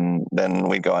about, and then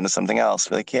we'd go on to something else.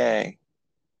 Be like, "Yay!"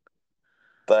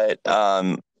 But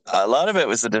a lot of it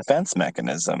was a defense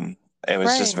mechanism. It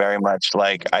was just Right. very much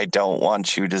like, I don't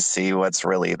want you to see what's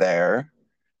really there,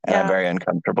 and I'm Yeah. very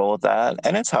uncomfortable with that.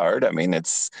 And it's hard. I mean,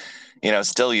 it's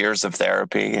still years of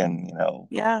therapy, and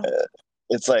Yeah. uh,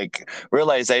 it's like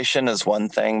realization is one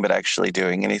thing, but actually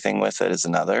doing anything with it is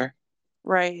another.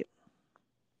 Right.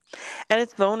 And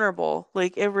it's vulnerable.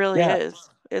 Like it really Yeah. is.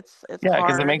 It's Yeah,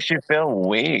 because it hard. makes you feel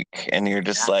weak, and you're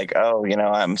just Yeah. like, oh,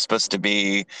 I'm supposed to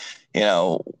be, you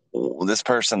know, this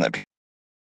person that.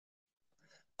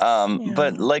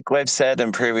 But Yeah. like I've said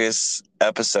in previous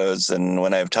episodes, and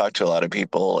when I've talked to a lot of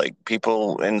people, like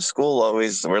people in school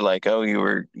always were like, oh, you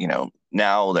were,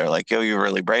 now they're like, oh, you were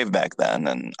really brave back then.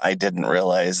 And I didn't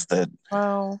realize that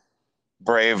Wow.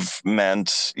 brave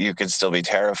meant you could still be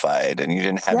terrified and you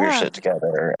didn't have your Yeah. shit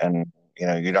together. And,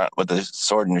 you're not with a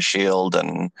sword and a shield.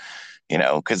 And,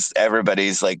 because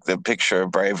everybody's like, the picture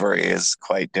of bravery is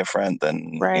quite different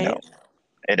than, Right.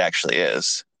 it actually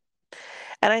is.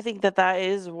 And I think that that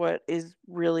is what is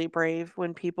really brave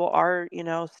when people are,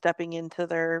 stepping into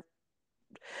their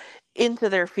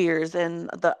fears and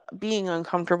the being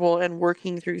uncomfortable and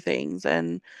working through things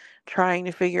and trying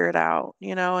to figure it out,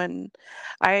 and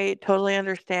I totally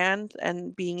understand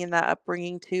and being in that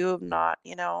upbringing too of not,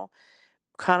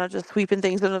 kind of just sweeping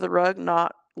things under the rug,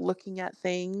 not looking at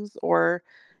things or,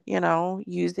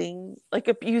 using like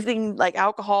abusing like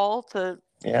alcohol to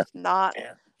Yeah. just not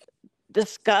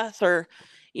discuss or,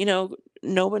 you know,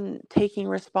 no one taking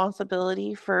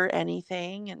responsibility for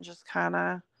anything and just kind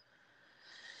of,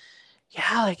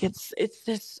 yeah, like it's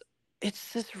this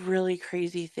really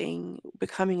crazy thing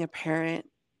becoming a parent.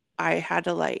 I had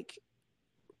to like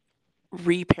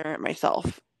reparent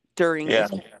myself during Yeah.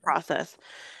 this process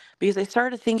because I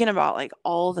started thinking about like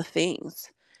all the things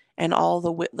and all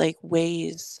the like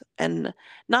ways, and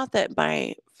not that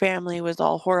my family was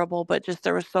all horrible, but just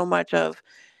there was so much of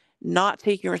not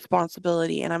taking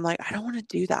responsibility, and I'm like, I don't want to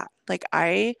do that. Like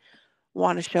I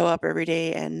want to show up every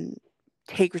day and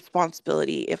take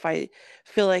responsibility. If I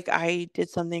feel like I did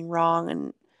something wrong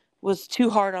and was too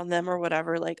hard on them or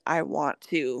whatever, like Yeah. I want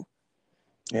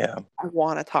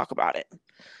to talk about it.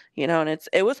 And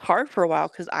it was hard for a while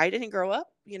cuz I didn't grow up,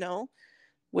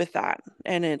 with that.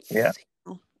 And Yeah.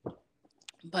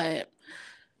 but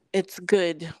it's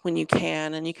good when you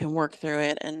can and you can work through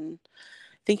it, and I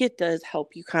think it does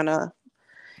help you kind of,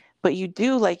 but you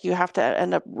do like you have to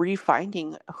end up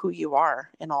refinding who you are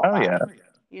and all Oh, that, yeah.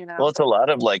 you Well, know? it's a lot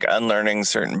of like unlearning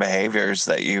certain behaviors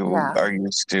that you Yeah. are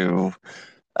used to.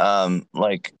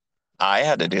 Like I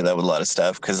had to do that with a lot of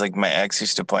stuff because like my ex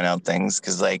used to point out things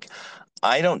because like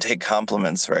I don't take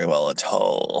compliments very well at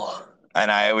all. And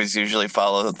I always usually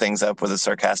follow things up with a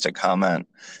sarcastic comment.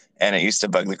 And it used to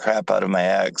bug the crap out of my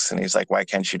ex. And he's like, why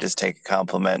can't you just take a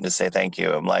compliment and just say thank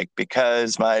you? I'm like,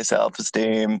 because my self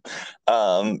esteem,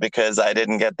 because I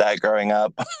didn't get that growing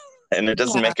up. And it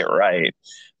doesn't Yeah. make it right.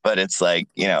 But it's like,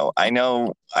 I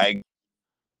know I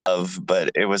love,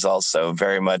 but it was also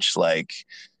very much like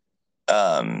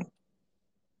um,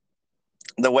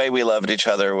 the way we loved each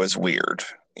other was weird.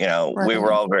 We were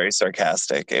Right. all very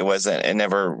sarcastic. It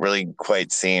never really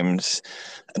quite seemed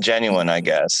genuine, I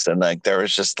guess. And like there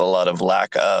was just a lot of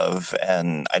lack of,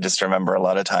 and I just remember a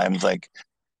lot of times like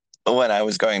when I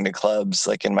was going to clubs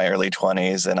like in my early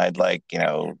 20s and I'd like,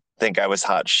 think I was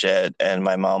hot shit and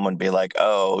my mom would be like,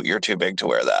 "Oh, you're too big to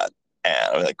wear that." And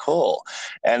I was like, "Cool."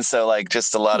 And so like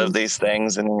just a lot of Mm. these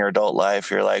things in your adult life,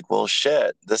 you're like, "Well,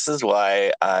 shit, this is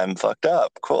why I'm fucked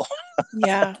up." Cool.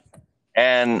 Yeah.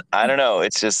 And I don't know,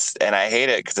 it's just, and I hate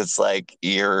it because it's like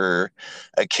you're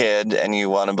a kid and you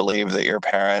want to believe that your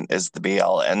parent is the be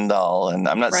all end all. And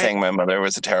I'm not Right. saying my mother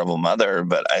was a terrible mother,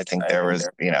 but I think there was,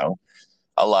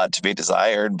 a lot to be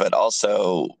desired. But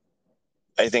also,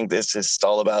 I think this is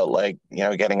all about like,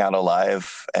 getting out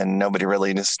alive and nobody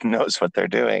really just knows what they're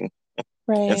doing. And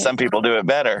Right. some people do it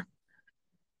better.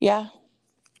 Yeah.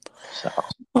 So,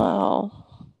 Wow.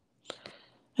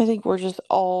 I think we're just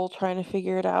all trying to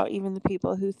figure it out, even the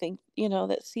people who think,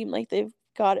 that seem like they've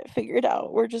got it figured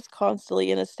out. We're just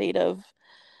constantly in a state of,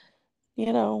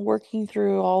 working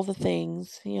through all the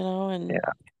things, and Yeah.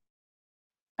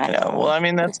 Yeah. Well, yeah. I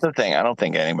mean, that's the thing. I don't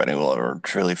think anybody will ever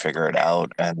truly figure it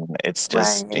out. And it's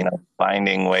just, Right.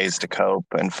 finding ways to cope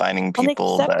and finding And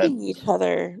people that, accepting each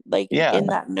other, like, yeah, in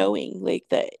that knowing, like,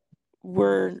 that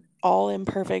we're all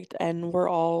imperfect and we're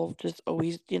all just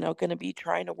always, gonna be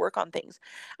trying to work on things.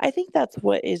 I think that's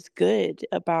what is good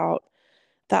about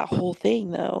that whole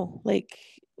thing, though. Like,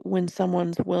 when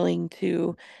someone's willing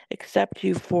to accept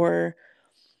you for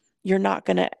you're not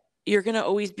gonna you're gonna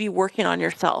always be working on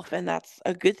yourself, and that's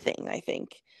a good thing, I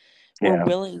think. We're yeah,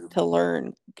 willing to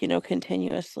learn,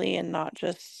 continuously and not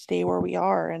just stay where we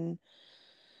are, and,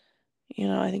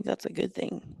 I think that's a good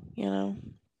thing, you know?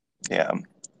 yeah.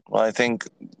 Well, I think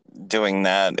doing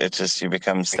that, it's just you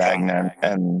become stagnant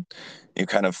and you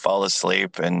kind of fall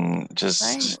asleep and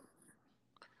Right, just,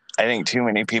 I think too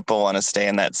many people want to stay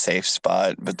in that safe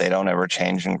spot, but they don't ever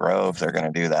change and grow if they're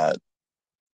going to do that.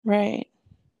 right.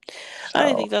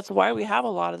 I So, think that's why we have a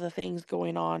lot of the things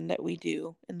going on that we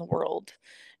do in the world,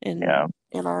 yeah,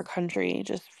 in our country,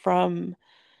 just from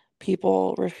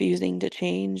people refusing to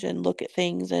change and look at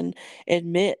things and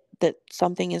admit that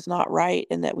something is not right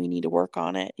and that we need to work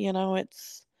on it.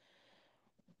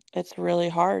 It's really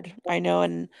hard. I know,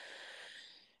 and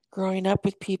growing up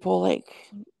with people like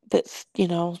that,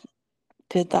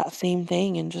 did that same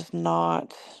thing and just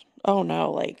not, oh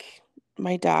no, like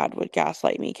my dad would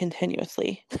gaslight me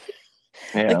continuously.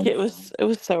 yeah, Like it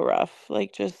was so rough.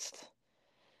 Like just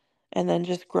and then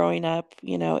just growing up,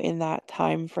 in that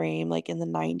time frame, like in the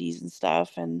 90s and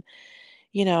stuff. And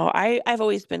I've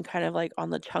always been kind of like on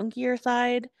the chunkier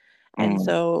side. And mm,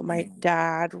 so my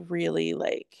dad really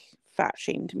like fat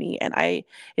shamed me. And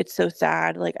it's so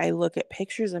sad. Like I look at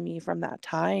pictures of me from that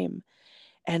time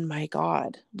and my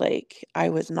God, like I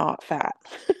was not fat.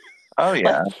 oh,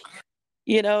 Like,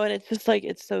 yeah, and it's just like,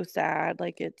 it's so sad.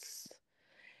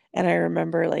 And I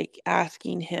remember like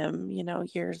asking him,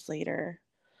 years later,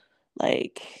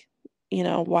 like,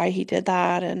 why he did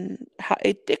that and how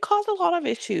it caused a lot of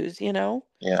issues.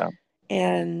 yeah,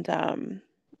 And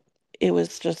it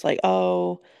was just like,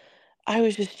 oh, I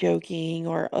was just joking,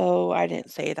 or oh, I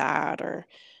didn't say that, or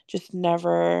just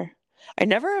never, I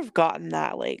never have gotten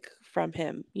that like from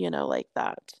him, like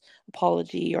that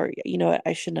apology, or,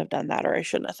 I shouldn't have done that, or I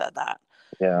shouldn't have said that.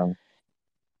 yeah,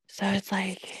 So it's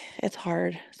like, it's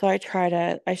hard. So I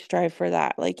strive for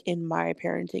that, like in my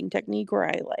parenting technique, where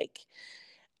I like,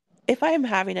 if I'm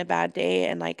having a bad day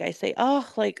and like I say, oh,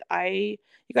 like you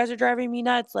guys are driving me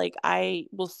nuts, like I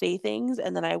will say things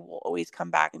and then I will always come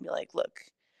back and be like, look,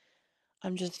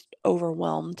 I'm just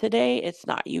overwhelmed today. It's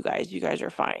not you guys. You guys are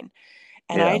fine.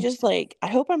 And yeah, I just like, I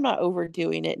hope I'm not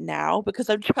overdoing it now because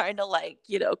I'm trying to like,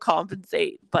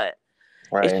 compensate, but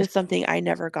it's right, just something I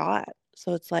never got.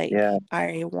 So it's like, yeah,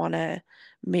 I want to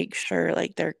make sure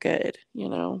like they're good.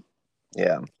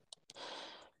 yeah.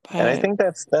 And I But think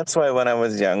that's why when I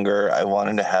was younger, I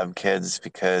wanted to have kids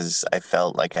because I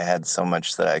felt like I had so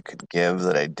much that I could give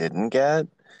that I didn't get.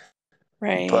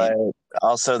 right. But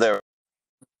also there,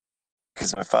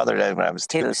 because my father died when I was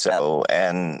two, so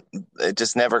and it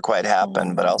just never quite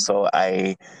happened. But Um, also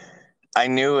I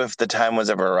knew if the time was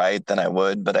ever right, then I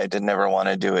would, but I didn't ever want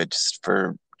to do it just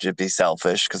for to be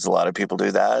selfish because a lot of people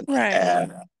do that, right.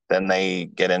 and then they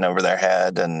get in over their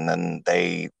head, and then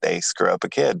they screw up a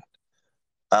kid.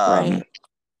 Um, Right.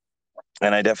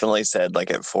 and I definitely said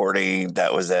like at 40,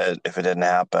 that was it. If it didn't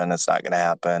happen, it's not going to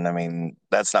happen. I mean,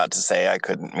 that's not to say I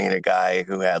couldn't meet a guy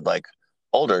who had like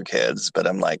older kids, but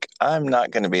I'm like, I'm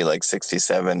not going to be like 60,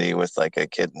 70 with like a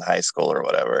kid in high school or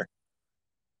whatever,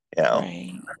 you know.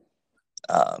 Right.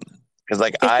 Um, because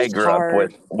like It's I just grew up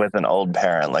with hard. an old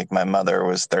parent. Like my mother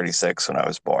was 36 when I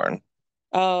was born,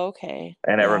 Oh, okay.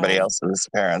 and everybody Yeah. else's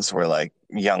parents were like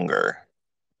younger.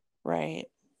 Right.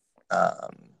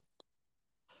 Um,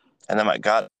 and then my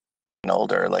got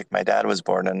older. Like my dad was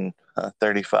born in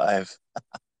 35,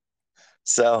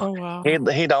 so Oh, wow.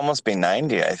 he'd almost be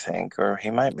 90, I think, or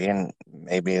he might be in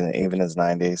maybe in even his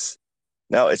 90s.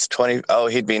 No, it's 20. Oh,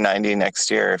 he'd be 90 next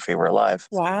year if he were alive.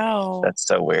 Wow. That's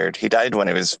so weird. He died when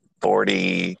he was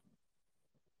 40.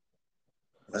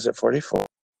 Was it 44?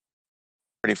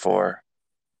 44.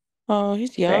 Oh,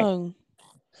 he's I think. young.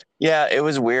 Yeah, it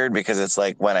was weird because it's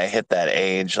like when I hit that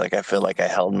age, like I feel like I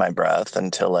held my breath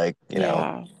until like,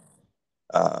 Yeah.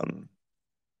 um,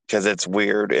 because it's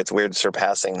weird. It's weird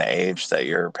surpassing the age that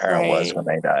your parent was Right. when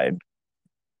they died.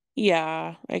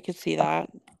 Yeah, I could see that.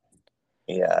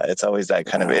 Yeah, it's always that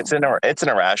kind of Yeah. it's an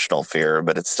irrational fear,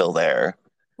 but it's still there.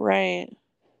 Right.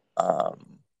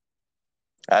 Um,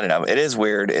 I don't know. It is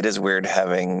weird. It is weird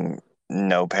having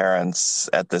no parents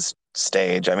at this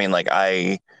stage. I mean, like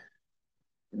I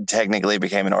technically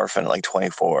became an orphan at like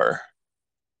 24.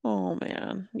 Oh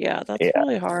man. Yeah, that's Yeah,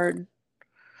 really hard.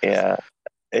 yeah.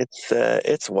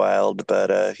 It's wild,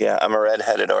 but yeah, I'm a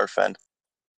redheaded orphan.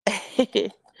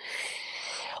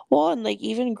 Well, and like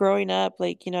even growing up,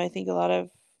 like, I think a lot of,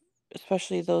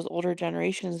 especially those older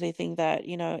generations, they think that,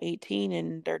 18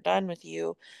 and they're done with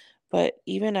you. But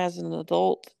even as an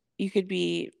adult, you could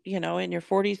be, in your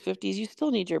 40s, 50s, you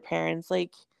still need your parents.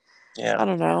 Like, Yeah, I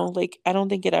don't know, like I don't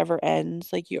think it ever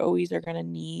ends. Like you always are gonna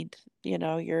need,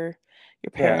 your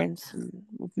yeah, parents and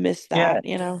miss yeah.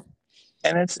 that.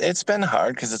 And it's been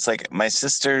hard because it's like my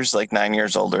sister's like 9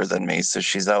 years older than me, so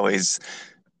she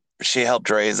helped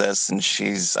raise us, and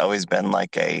she's always been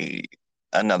like a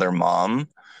another mom.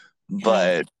 Yeah,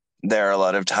 But there are a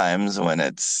lot of times when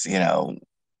it's,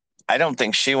 I don't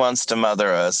think she wants to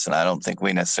mother us, and I don't think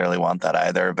we necessarily want that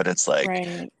either. But it's like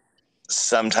right.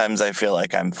 sometimes I feel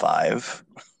like I'm five.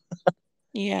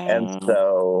 And Yeah,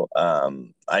 so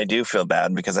I do feel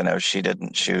bad because I know she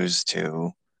didn't choose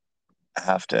to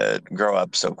have to grow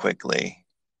up so quickly.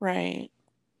 right.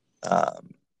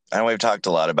 Um, and we've talked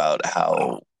a lot about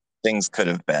how things could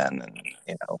have been, and I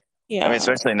mean, Yeah,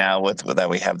 especially now with that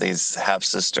we have these half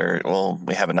sister. Well,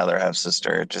 we have another half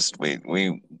sister. Just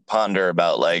we ponder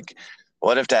about like,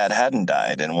 what if Dad hadn't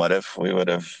died, and what if we would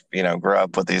have grew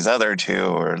up with these other two,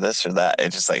 or this or that.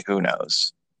 It's just like who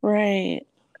knows. right.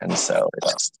 And so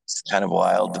it's kind of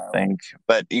wild to think,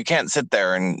 but you can't sit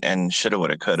there and shoulda,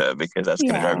 woulda, coulda because that's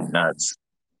going to drive Yeah, you nuts.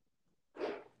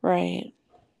 right.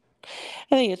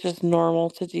 I think it's just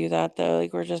normal to do that though.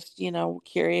 Like we're just,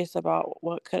 curious about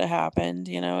what could have happened.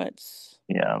 It's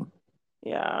Yeah,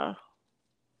 yeah.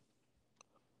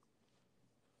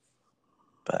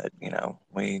 but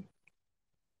we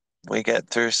get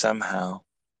through somehow.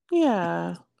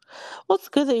 Yeah. Well, it's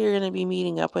good that you're gonna be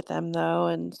meeting up with them though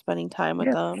and spending time with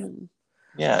Yeah, them and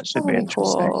yeah, it should that'll be be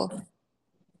interesting. cool.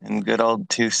 In good old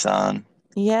Tucson.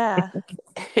 Yeah.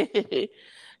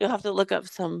 You'll have to look up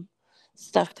some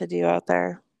stuff to do out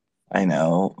there. I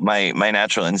know. My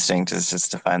natural instinct is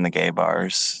just to find the gay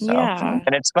bars. So, Yeah.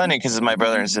 and it's funny because my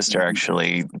brother and sister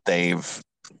actually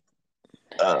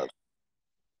uh,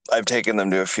 I've taken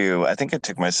them to a few. I think I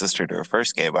took my sister to her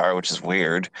first gay bar, which is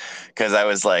weird because I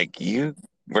was like, you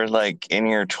were like in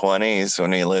your 20s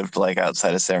when we lived like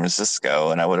outside of San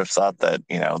Francisco, and I would have thought that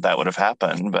that would have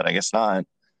happened, but I guess not.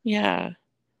 Yeah.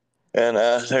 And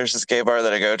there's this gay bar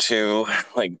that I go to,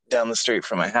 like down the street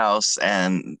from my house,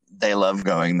 and they love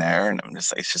going there. And I'm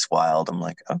just like, it's just wild. I'm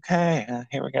like, okay,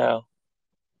 here we go.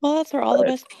 Well, that's where all the But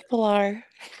best people are.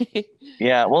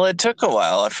 yeah, well, it took a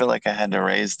while. I feel like I had to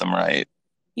raise them right.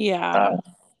 Yeah. Uh,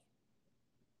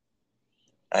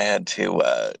 I had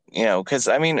to, because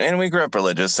I mean, and we grew up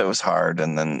religious, so it was hard.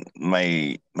 And then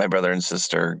my brother and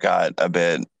sister got a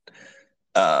bit,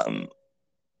 um,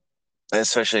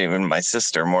 especially even my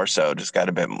sister more so, just got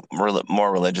a bit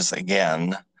more religious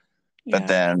again. But Yeah.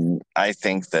 then I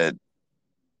think that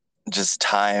just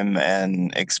time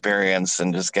and experience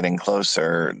and just getting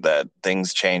closer that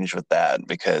things change with that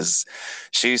because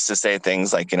she used to say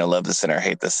things like love the sinner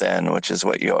hate the sin, which is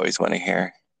what you always want to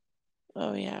hear.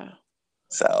 Oh yeah.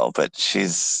 So but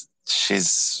she's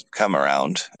come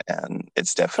around and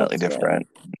it's definitely That's good. different.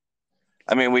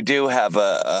 I mean, we do have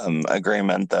a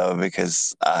agreement though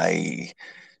because I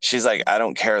she's like, I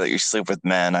don't care that you sleep with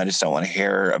men, I just don't want to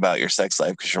hear about your sex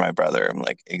life because you're my brother. I'm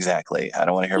like, exactly, I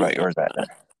don't want to hear about Yeah. yours either.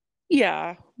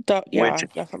 Yeah. which Yeah,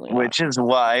 definitely not. which is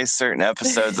why certain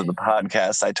episodes of the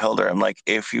podcast I told her, I'm like,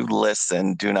 if you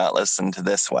listen, do not listen to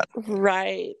this one.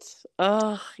 Right.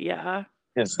 Oh, yeah.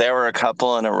 Because there were a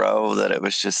couple in a row that it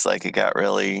was just like it got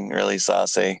really, really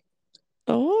saucy.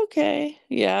 Oh, okay.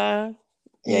 Yeah.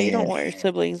 Yeah, you don't Yeah. want your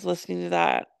siblings listening to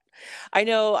that. I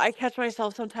know I catch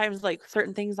myself sometimes like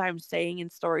certain things I'm saying in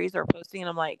stories or posting, and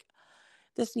I'm like,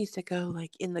 this needs to go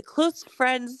like in the close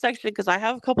friends section because I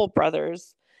have a couple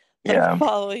brothers that are Yeah.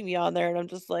 following me on there, and I'm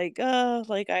just like,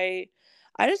 like I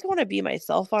just want to be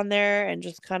myself on there and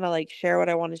just kind of like share what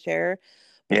I want to share.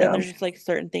 But then Yeah. there's just like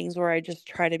certain things where I just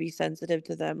try to be sensitive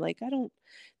to them. Like I don't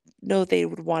know they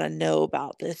would want to know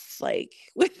about this like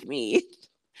with me.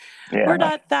 Yeah. We're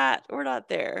not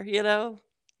there.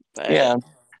 But Yeah.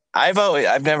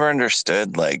 I've never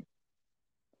understood like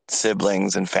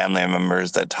siblings and family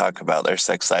members that talk about their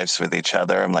sex lives with each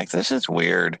other. I'm like, this is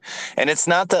weird. And it's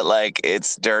not that like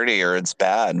it's dirty or it's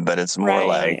bad, but it's more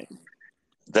like right.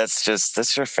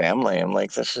 that's your family. I'm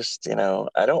like, that's just, I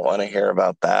don't want to hear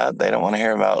about that. They don't want to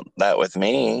hear about that with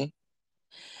me.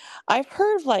 I've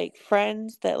heard like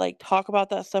friends that like talk about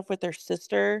that stuff with their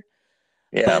sister,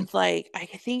 But Yeah. it's like, I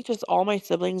think just all my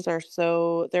siblings are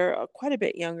they're quite a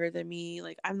bit younger than me.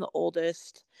 Like, I'm the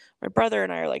oldest. My brother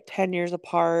and I are like 10 years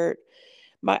apart.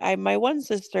 My one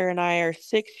sister and I are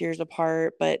 6 years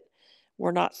apart, but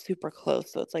we're not super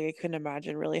close. So it's like I couldn't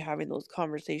imagine really having those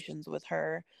conversations with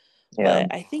her. Yeah.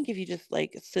 But I think if you just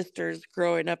like sisters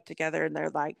growing up together and they're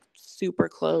like super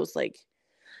close, like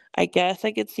I guess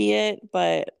I could see it,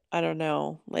 but I don't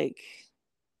know. Like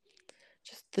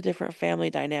just the different family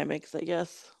dynamics, I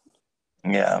guess.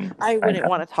 Yeah. I I wouldn't know.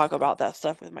 wanna talk about that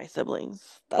stuff with my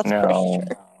siblings. That's for No.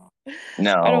 sure. I don't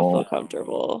No. feel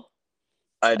comfortable.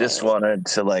 I just Uh, wanted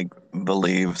to like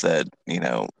believe that,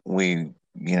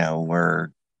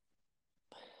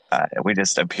 we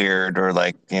just appeared, or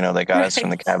like, they got us from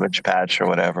the right. Cabbage Patch or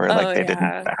whatever. Oh, Like they didn't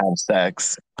yeah. have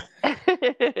sex.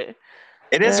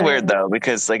 It is weird Uh, though,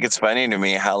 because like it's funny to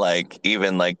me how like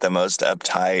even like the most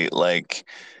uptight, like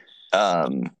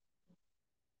um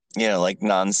like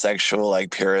non-sexual,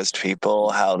 like purist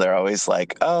people, how they're always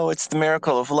like, oh, it's the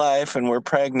miracle of life and we're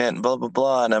pregnant, blah blah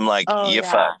blah. And I'm like, oh, you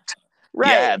yeah. fucked. You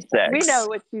Right. had We know sex.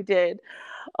 what you did.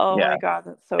 Oh Yeah. my god,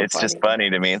 that's so It's just funny. funny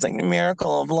to me. It's like the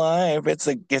miracle of life. Yeah. It's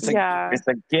a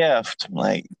gift. I'm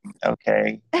like,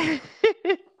 okay.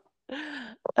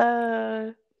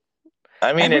 Uh,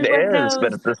 I mean, it everyone is,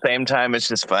 but knows. at the same time, it's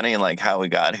just funny like how we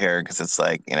got here, because it's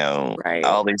like, Right.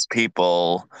 all these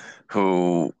people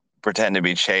who pretend to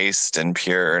be chaste and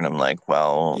pure, and I'm like,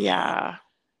 well, Yeah.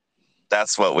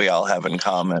 that's what we all have in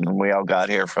common. We all got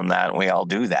here from that, and we all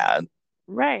do that.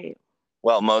 Right.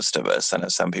 Well, most of us. I know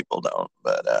some people don't,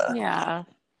 but Yeah.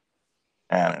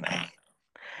 I don't know.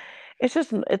 It's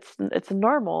just it's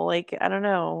normal, like, I don't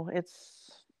know,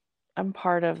 I'm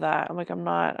part of that. I'm like,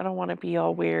 I don't wanna be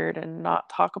all weird and not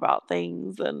talk about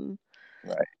things, and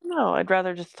Right. no, I'd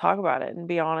rather just talk about it and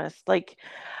be honest.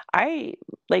 I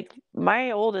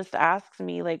my oldest asks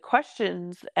me, like,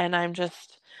 questions, and I'm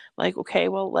just like, "Okay,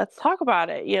 well, let's talk about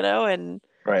it," and,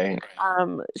 Right. I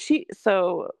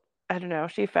don't know,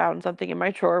 she found something in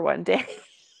my drawer one day.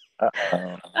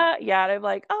 Uh-oh. Yeah, and I'm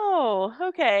like, "Oh,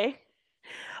 okay."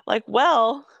 Like,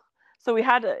 well, so we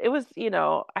had to it was,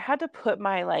 I had to put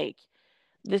my, like,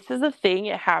 "This is a thing,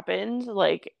 it happened,"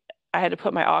 like, I had to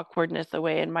put my awkwardness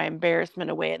away and my embarrassment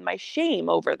away and my shame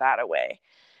over that away.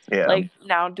 Yeah. Like,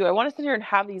 now do I wanna sit here and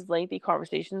have these lengthy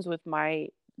conversations with my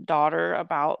daughter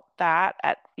about that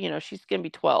she's gonna be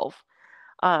 12.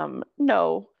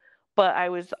 No, but I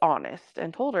was honest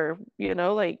and told her,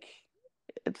 like,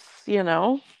 it's, it's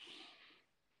Yeah.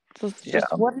 just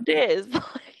what it is.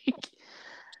 Like,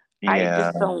 I Yeah.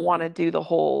 just don't wanna do the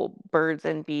whole birds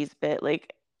and bees bit,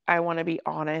 like, I wanna be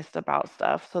honest about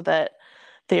stuff so that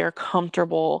they are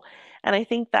comfortable, and I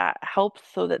think that helps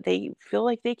so that they feel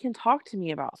like they can talk to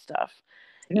me about stuff,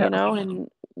 Yeah. and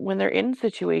when they're in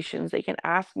situations, they can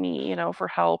ask me, for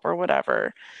help or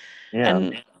whatever, Yeah.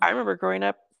 and I remember growing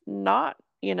up not,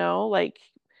 like,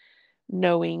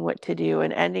 knowing what to do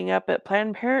and ending up at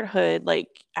Planned Parenthood,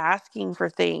 like, asking for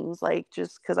things, like,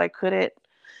 just because I couldn't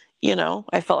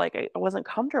I felt like I wasn't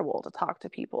comfortable to talk to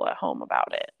people at home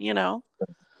about it? Yeah.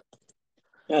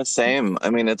 Same. I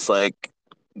mean, it's like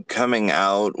coming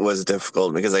out was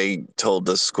difficult because I told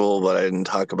the school, but I didn't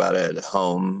talk about it at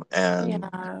home. And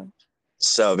Yeah.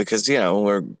 so, because, we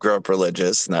grew up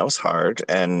religious, and that was hard,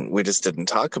 and we just didn't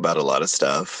talk about a lot of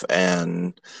stuff.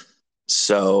 And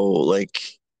so,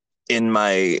 like, in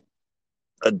my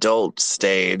adult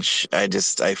stage, I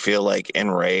feel like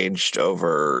enraged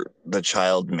over the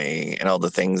child me and all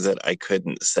the things that I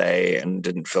couldn't say and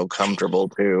didn't feel comfortable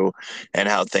to, and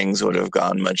how things would have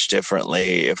gone much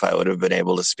differently if I would have been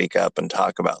able to speak up and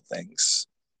talk about things.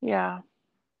 Yeah.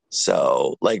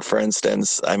 So, like, for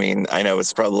instance, I mean, I know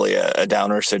it's probably a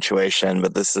downer situation,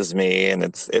 but this is me, and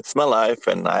it's my life,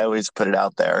 and I always put it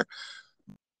out there.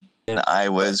 When I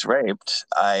was raped,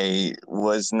 I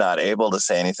was not able to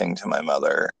say anything to my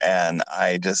mother, and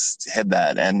I just hid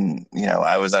that. And,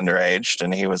 I was underage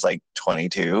and he was like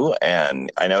 22.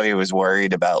 And I know he was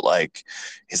worried about, like,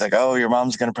 he's like, oh, your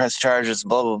mom's going to press charges,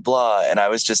 blah, blah, blah. And I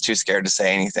was just too scared to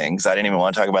say anything because I didn't even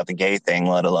want to talk about the gay thing,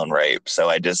 let alone rape. So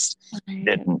I just Right.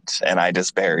 didn't. And I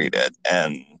just buried it.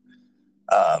 And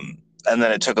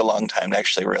then it took a long time to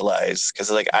actually realize, because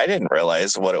like I didn't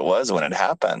realize what it was when it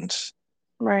happened,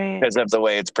 Right. because of the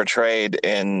way it's portrayed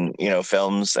in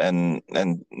films and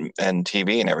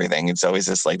TV and everything. It's always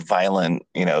this like violent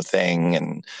thing,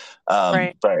 and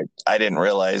Right. but I didn't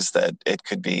realize that it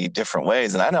could be different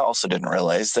ways, and I also didn't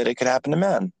realize that it could happen to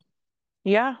men.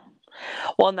 Yeah.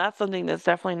 Well, and that's something that's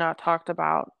definitely not talked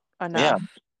about Yeah, enough,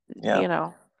 yeah. you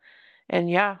know. And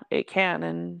yeah, it can,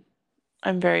 and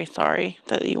I'm very sorry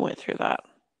that you went through that.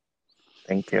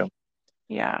 Thank you.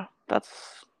 Yeah.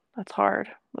 that's hard.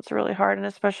 That's really hard, and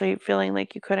especially feeling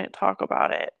like you couldn't talk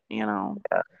about it, you know?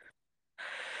 Yeah.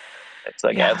 It's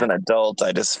like as Yeah. an adult,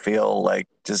 I just feel like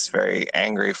just very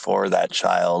angry for that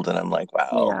child, and I'm like,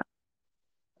 wow.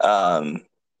 Yeah. Um,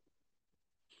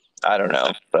 I don't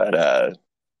know, but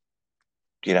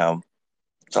you know,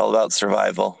 it's all about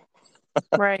survival.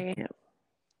 Right.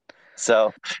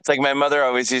 So it's like my mother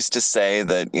always used to say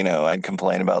that, I'd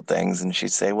complain about things and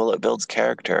she'd say, well, it builds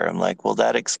character. I'm like, well,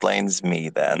 that explains me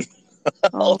then.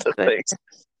 All Oh, the good. things.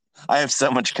 I have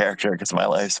so much character because my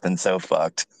life's been so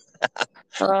fucked.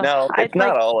 No, I'd it's not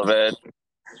like all of it.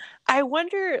 I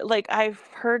wonder, like, I've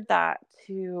heard that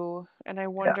too, and I Yeah.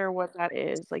 wonder what that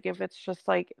is. Like, if it's just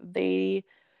like they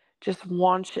just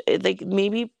want, like,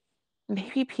 maybe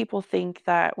people think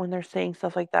that when they're saying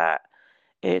stuff like that,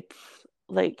 it's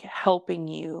like helping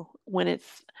you when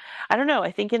it's, I don't know.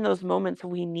 I think in those moments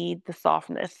we need the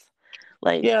softness.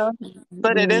 Like, Yeah.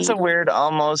 But we it is a need, weird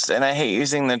almost, and I hate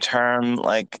using the term,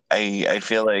 like, I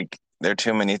feel like there are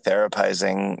too many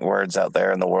therapizing words out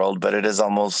there in the world, but it is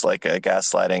almost like a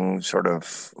gaslighting sort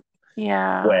of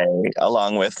yeah, way,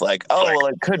 along with like, oh, well,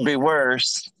 it could be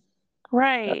worse.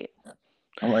 right,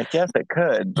 I'm like, yes, it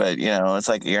could, but it's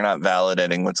like you're not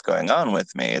validating what's going on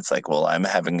with me. It's like, well, I'm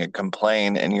having a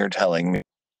complaint and you're telling me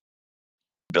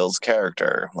Bill's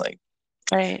character. Like,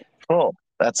 right. cool.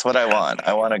 That's what I want.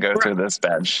 I want to go through this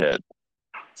bad shit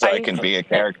so I I used can to be a get,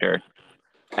 character.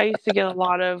 I used to get a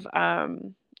lot of,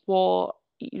 well,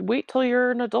 wait till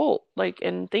you're an adult, like,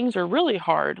 and things are really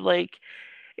hard. Like,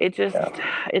 it just,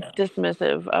 Yeah. it's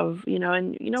dismissive of,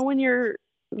 and when you're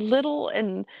little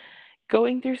and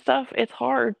going through stuff, it's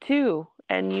hard too.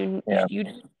 And Yeah.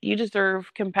 you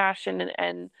deserve compassion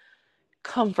and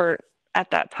comfort at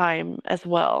that time as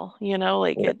well.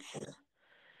 Like, Yeah.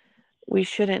 we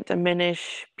shouldn't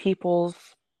diminish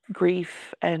people's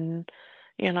grief, and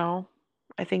you know,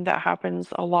 I think that happens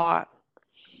a lot.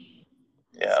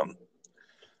 Yeah.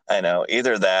 I know.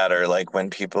 Either that or like when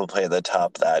people play the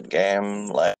top that game,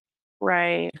 like,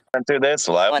 Right. I went through this.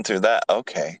 Well, I went through that.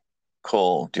 Okay.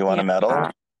 Cool. Do you want Yeah. a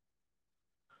medal?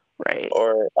 Right.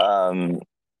 Or I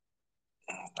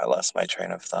lost my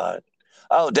train of thought.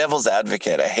 Oh, devil's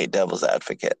advocate. I hate devil's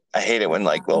advocate. I hate it when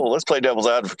like, oh, let's play devil's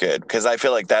advocate because I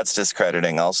feel like that's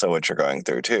discrediting also what you're going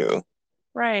through too.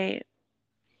 Right.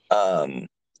 Um,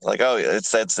 like, oh,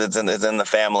 it's in the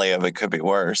family of it could be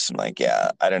worse. I'm like,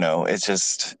 yeah, I don't know. It's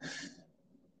just,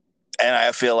 and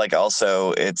I feel like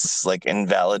also it's like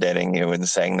invalidating you and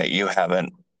saying that you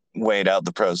haven't weighed out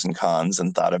the pros and cons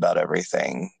and thought about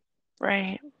everything.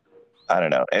 Right. I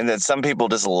don't know. And then some people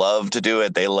just love to do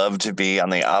it. They love to be on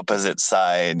the opposite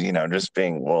side, just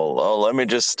being, well, oh, let me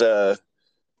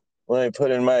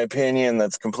put in my opinion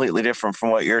that's completely different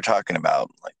from what you're talking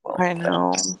about. Like, well, I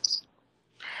know.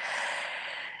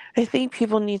 I think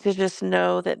people need to just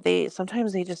know that they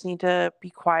sometimes they just need to be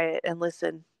quiet and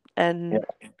listen. yeah, And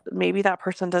maybe that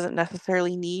person doesn't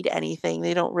necessarily need anything.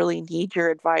 They don't really need your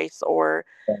advice or,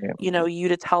 yeah, you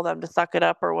to tell them to suck it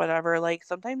up or whatever. Like,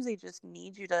 sometimes they just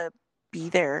need you to be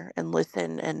there and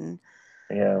listen and,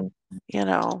 yeah, you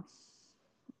know,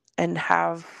 and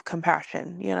have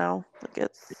compassion. Like,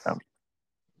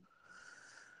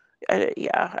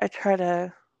 yeah, I try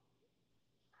to,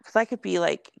 because I could be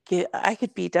like, I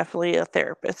could be definitely a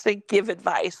therapist and give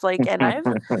advice. Like, and I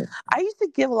used to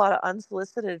give a lot of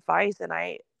unsolicited advice, and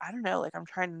I don't know, like, I'm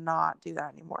trying to not do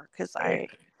that anymore because I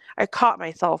caught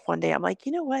myself one day. I'm like,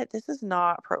 you know what? This is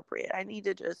not appropriate. I need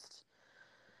to just,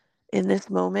 in this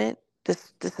moment,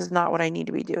 this is not what I need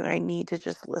to be doing. I need to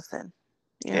just listen.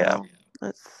 You yeah, know,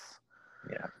 that's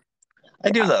yeah.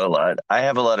 I do yeah, that a lot. I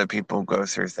have a lot of people go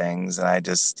through things, and I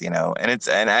just, and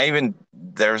I even,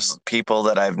 there's people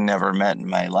that I've never met in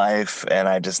my life, and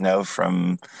I just know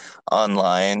from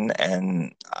online,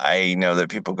 and I know that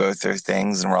people go through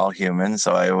things, and we're all human.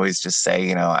 So I always just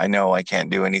say, I know I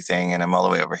can't do anything, and I'm all the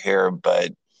way over here,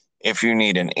 but if you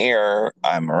need an ear,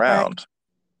 I'm right. around.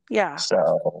 Yeah,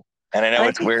 So, and I and know I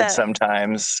it's think weird that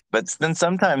sometimes, but then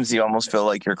sometimes you almost feel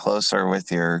like you're closer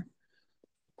with your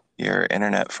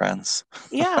internet friends.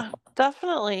 yeah,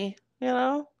 definitely.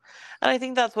 And I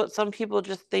think that's what some people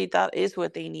just that is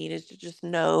what they need, is to just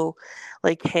know,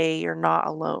 like, hey, you're not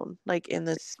alone. Like, in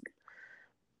this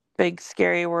big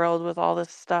scary world with all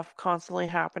this stuff constantly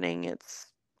happening, you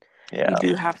Yeah.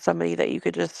 do have somebody that you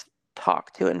could just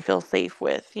talk to and feel safe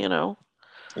with. Yeah.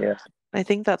 I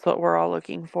think that's what we're all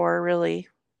looking for, really.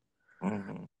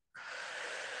 Mhm.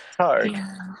 It's hard.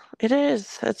 Yeah, it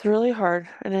is. It's really hard,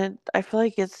 and I feel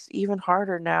like it's even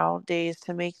harder nowadays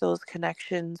to make those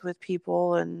connections with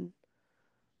people, and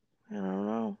I don't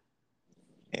know.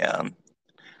 Yeah.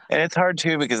 And it's hard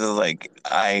too because it's like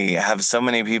I have so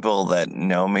many people that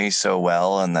know me so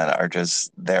well and that are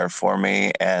just there for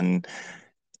me. And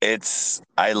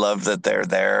I love that they're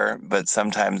there, but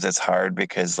sometimes it's hard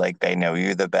because like they know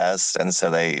you the best. And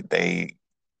so I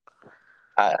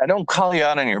don't call you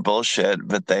out on your bullshit,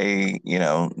 but they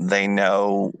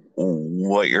know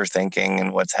what you're thinking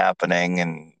and what's happening.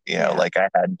 And, Yeah. like I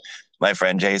had my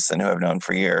friend Jason, who I've known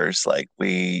for years, like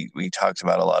we talked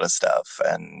about a lot of stuff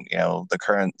and, the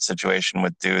current situation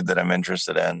with dude that I'm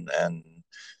interested in. And,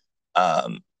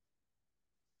 um,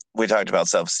 we talked about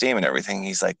self-esteem and everything.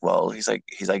 He's like,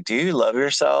 do you love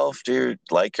yourself? Do you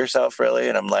like yourself really?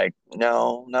 And I'm like,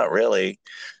 no, not really.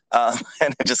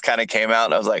 And it just kind of came out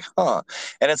and I was like, huh.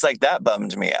 And it's like, that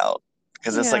bummed me out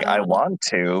because it's like, I Yeah. want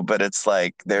to, but it's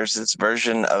like, there's this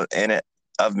version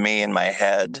of me in my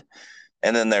head.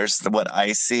 And then there's what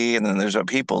I see and then there's what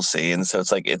people see. And so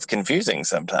it's like, it's confusing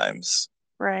sometimes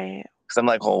Right. because I'm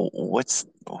like, well,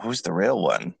 who's the real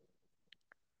one?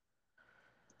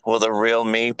 Will the real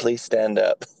me please stand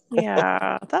up?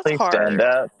 Yeah. That's Please stand hard.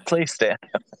 up. Please stand.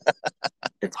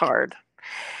 It's hard.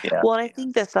 Yeah. Well, and I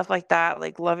think that stuff like that,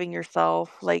 like loving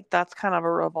yourself, like that's kind of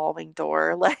a revolving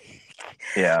door. Like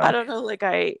I Yeah. don't know, like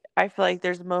I feel like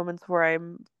there's moments where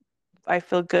I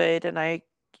feel good and I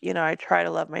try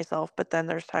to love myself, but then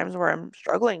there's times where I'm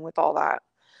struggling with all that.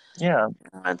 Yeah.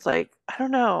 It's like I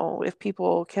don't know if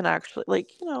people can actually like,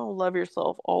 love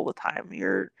yourself all the time.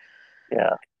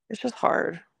 Yeah. It's just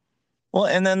hard. Well,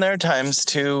 and then there are times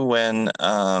too when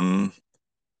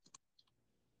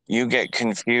you get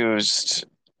confused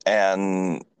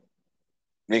and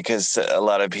because a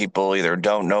lot of people either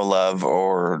don't know love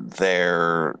or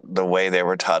the way they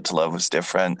were taught to love was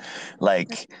different.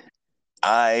 Like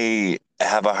I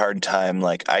have a hard time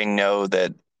like I know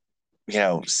that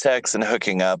sex and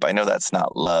hooking up, I know that's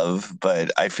not love,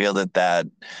 but I feel that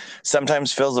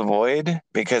sometimes fills a void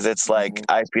because it's like Mhm.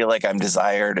 I feel like I'm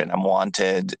desired and I'm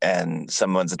wanted and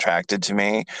someone's attracted to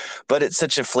me, but it's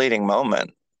such a fleeting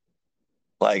moment.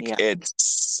 Like Yeah.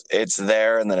 it's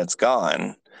there and then it's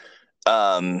gone.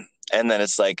 And then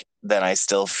it's like then I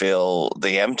still feel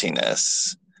the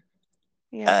emptiness.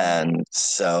 Yeah. And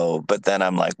so, but then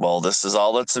I'm like, well, this is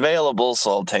all that's available,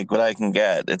 so I'll take what I can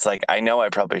get. It's like, I know I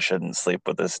probably shouldn't sleep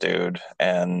with this dude,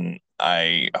 and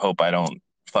I hope I don't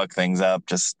fuck things up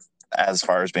just as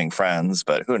far as being friends,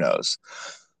 but who knows?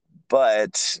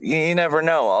 But you never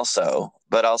know, also.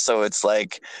 But also, it's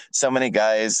like so many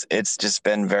guys, it's just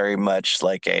been very much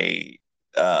like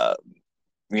uh,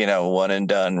 one and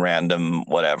done random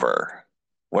whatever,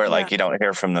 where Yeah. like you don't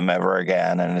hear from them ever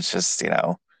again. And it's just,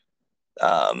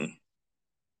 um,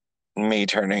 me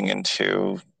turning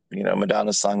into,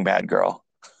 Madonna's song Bad Girl.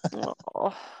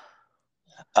 Oh,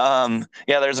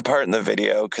 Yeah, there's a part in the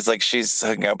video because like she's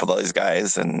hooking up with all these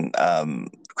guys and yeah.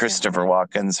 Christopher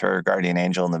Walken's her guardian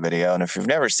angel in the video. And if you've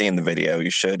never seen the video, you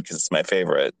should because it's my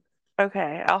favorite.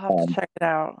 Okay, I'll have to Um, check it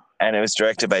out. and it was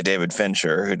directed by David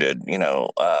Fincher, who did,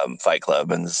 Fight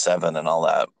Club and Seven and all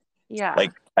that. Yeah.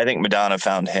 Like, I think Madonna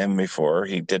found him before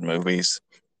he did movies.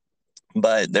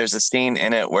 But there's a scene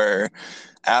in it where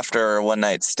after a one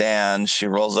night stand, she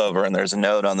rolls over and there's a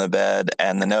note on the bed,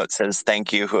 and the note says,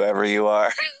 "Thank you, whoever you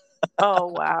are." Oh,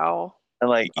 wow. I'm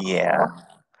like, yeah.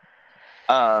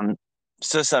 Oh, Um,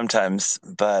 so sometimes,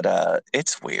 but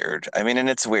it's weird. I mean, and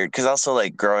it's weird because also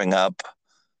like growing up,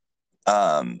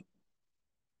 um,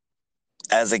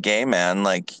 as a gay man,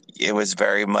 like it was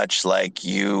very much like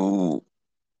you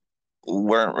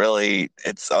weren't really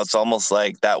it's almost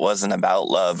like that wasn't about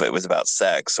love, it was about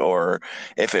sex, or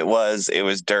if it was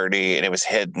dirty and it was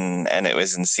hidden and it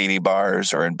was in seedy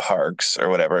bars or in parks or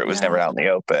whatever, it was never yeah. out in the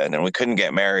open and we couldn't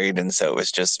get married, and so it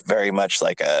was just very much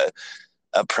like a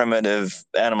primitive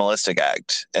animalistic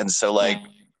act. And so like Right.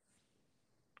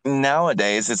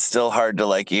 nowadays it's still hard to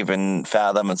like even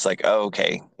fathom. It's like, oh,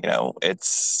 okay,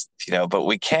 it's but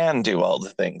we can do all the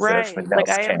things that Right. everybody Like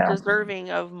else I am can.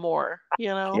 deserving of more, you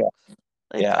know?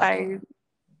 Yeah. Like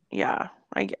Yeah.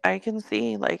 yeah, I can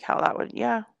see like how that would,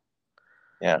 yeah.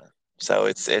 Yeah. So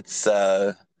it's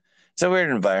a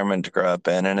weird environment to grow up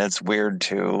in, and it's weird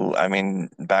to, I mean,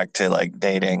 back to like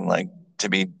dating, like to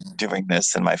be doing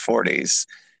this in my 40s.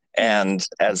 Yeah. And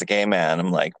as a gay man,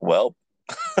 I'm like, well,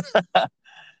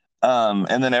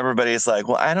 and then everybody's like,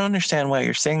 well, I don't understand why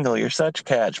you're single. You're such a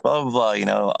catch, blah, blah,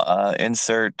 blah,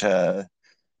 insert,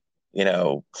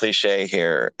 cliche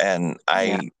here. And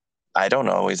Yeah. I don't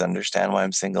always understand why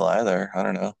I'm single either. I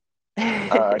don't know.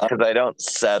 Because I don't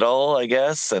settle, I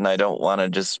guess, and I don't want to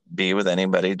just be with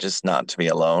anybody, just not to be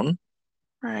alone.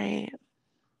 Right.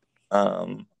 I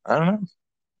don't know.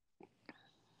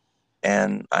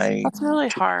 And That's really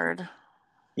hard.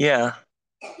 yeah,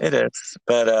 It is,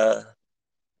 but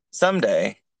someday,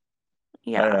 I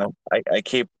don't Yeah. know. I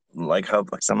keep like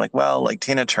hope. Because I'm like, well, like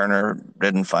Tina Turner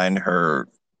didn't find her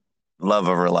love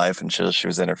of her life until she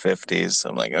was in her 50s. So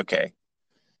I'm like, okay,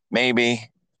 maybe.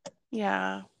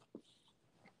 Yeah.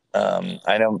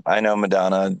 I know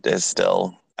Madonna is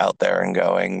still out there and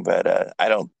going, but I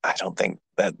don't think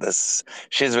that this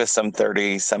she's with some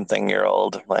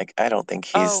 30-something-year-old. Like, I don't think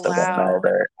Oh, he's the one wow.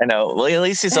 either. I know. Well, at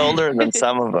least he's older than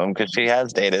some of them because she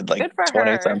has dated like Good for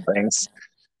 20 her. somethings.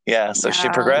 Yeah, so she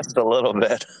Yeah. progressed a little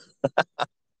bit.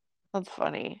 That's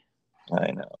funny.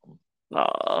 I know.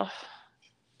 Oh.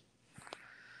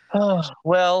 Oh,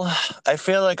 well, I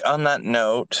feel like on that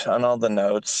note, on all the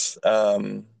notes,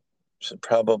 should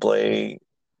probably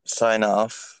sign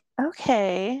off.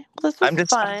 Okay. Well, this was I'm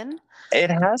just fun. It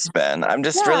has been. I'm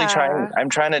just really trying. Yeah. I'm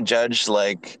trying to judge,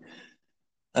 like,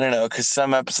 I don't know, because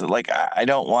some episode, like, I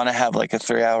don't want to have like a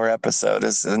 3-hour episode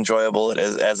as enjoyable it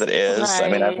is as it is. I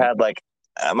mean, I've Right. had like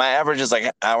my average is like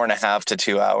an hour and a half to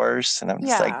 2 hours, and I'm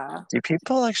just like, Yeah. do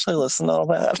people actually listen to all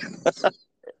that?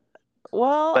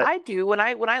 Well, But I do. When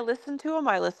I listen to them,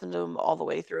 I listen to them all the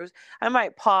way through. I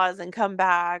might pause and come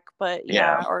back, but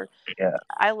yeah, yeah, or yeah,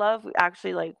 I love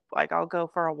actually like I'll go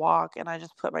for a walk and I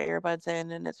just put my earbuds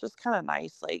in and it's just kind of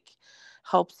nice, like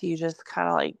helps you just kind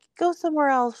of like go somewhere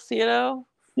else, you know?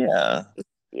 yeah. It's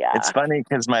Yeah. funny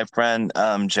because my friend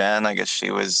Jen, I guess she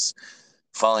was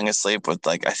falling asleep with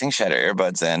like I think she had her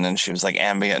earbuds in and she was like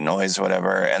ambient noise or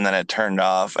whatever, and then it turned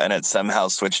off and it somehow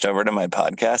switched over to my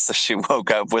podcast. So she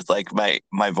woke up with like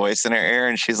my voice in her ear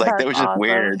and she's like, that That's was just awesome.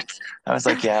 weird. I was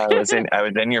like, yeah, I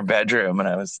was in your bedroom and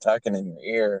I was talking in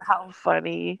your ear. How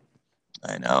funny.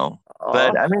 I know.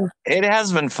 But I Oh, mean, it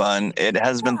has been fun. It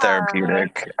has been yeah.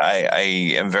 therapeutic. I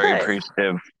am very Good.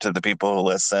 appreciative to the people who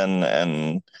listen,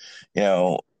 and you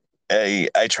know,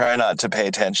 I try not to pay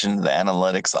attention to the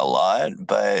analytics a lot,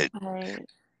 but Right.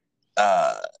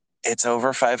 uh, it's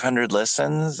over 500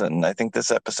 listens, and I think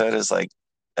this episode is like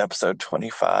episode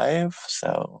 25.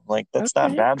 So like that's not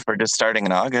Okay. bad for just starting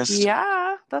in August.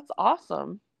 Yeah, that's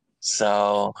awesome.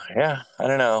 So yeah, I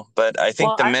don't know, but I think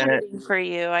Well, the I'm minute rooting for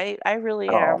you. I really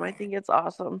oh am. I think it's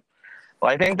awesome.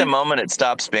 well, I think the moment it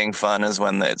stops being fun is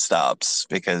when it stops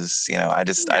because, I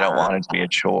don't want Yeah. it to be a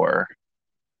chore.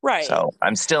 Right. So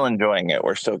I'm still enjoying it.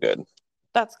 We're still good.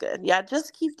 That's good. Yeah,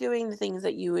 just keep doing the things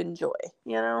that you enjoy,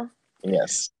 you know?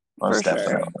 Yes, For most sure.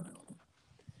 definitely.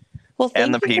 Well,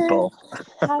 And the thank you for people.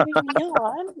 having me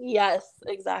on. Yes,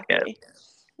 Yes. exactly.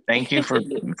 Thank you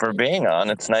for being on.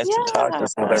 It's nice to talk. Yeah.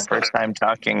 This was our first time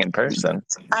talking in person.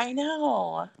 I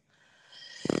know.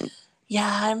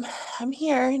 Yeah, I'm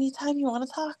here anytime you want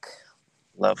to talk.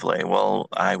 Lovely. Well,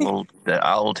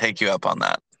 I'll take you up on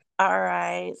that. All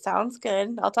right. Sounds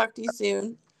good. I'll talk to you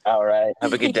soon. All right.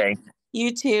 Have a good day.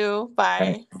 You too. All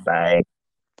right. Bye. Bye.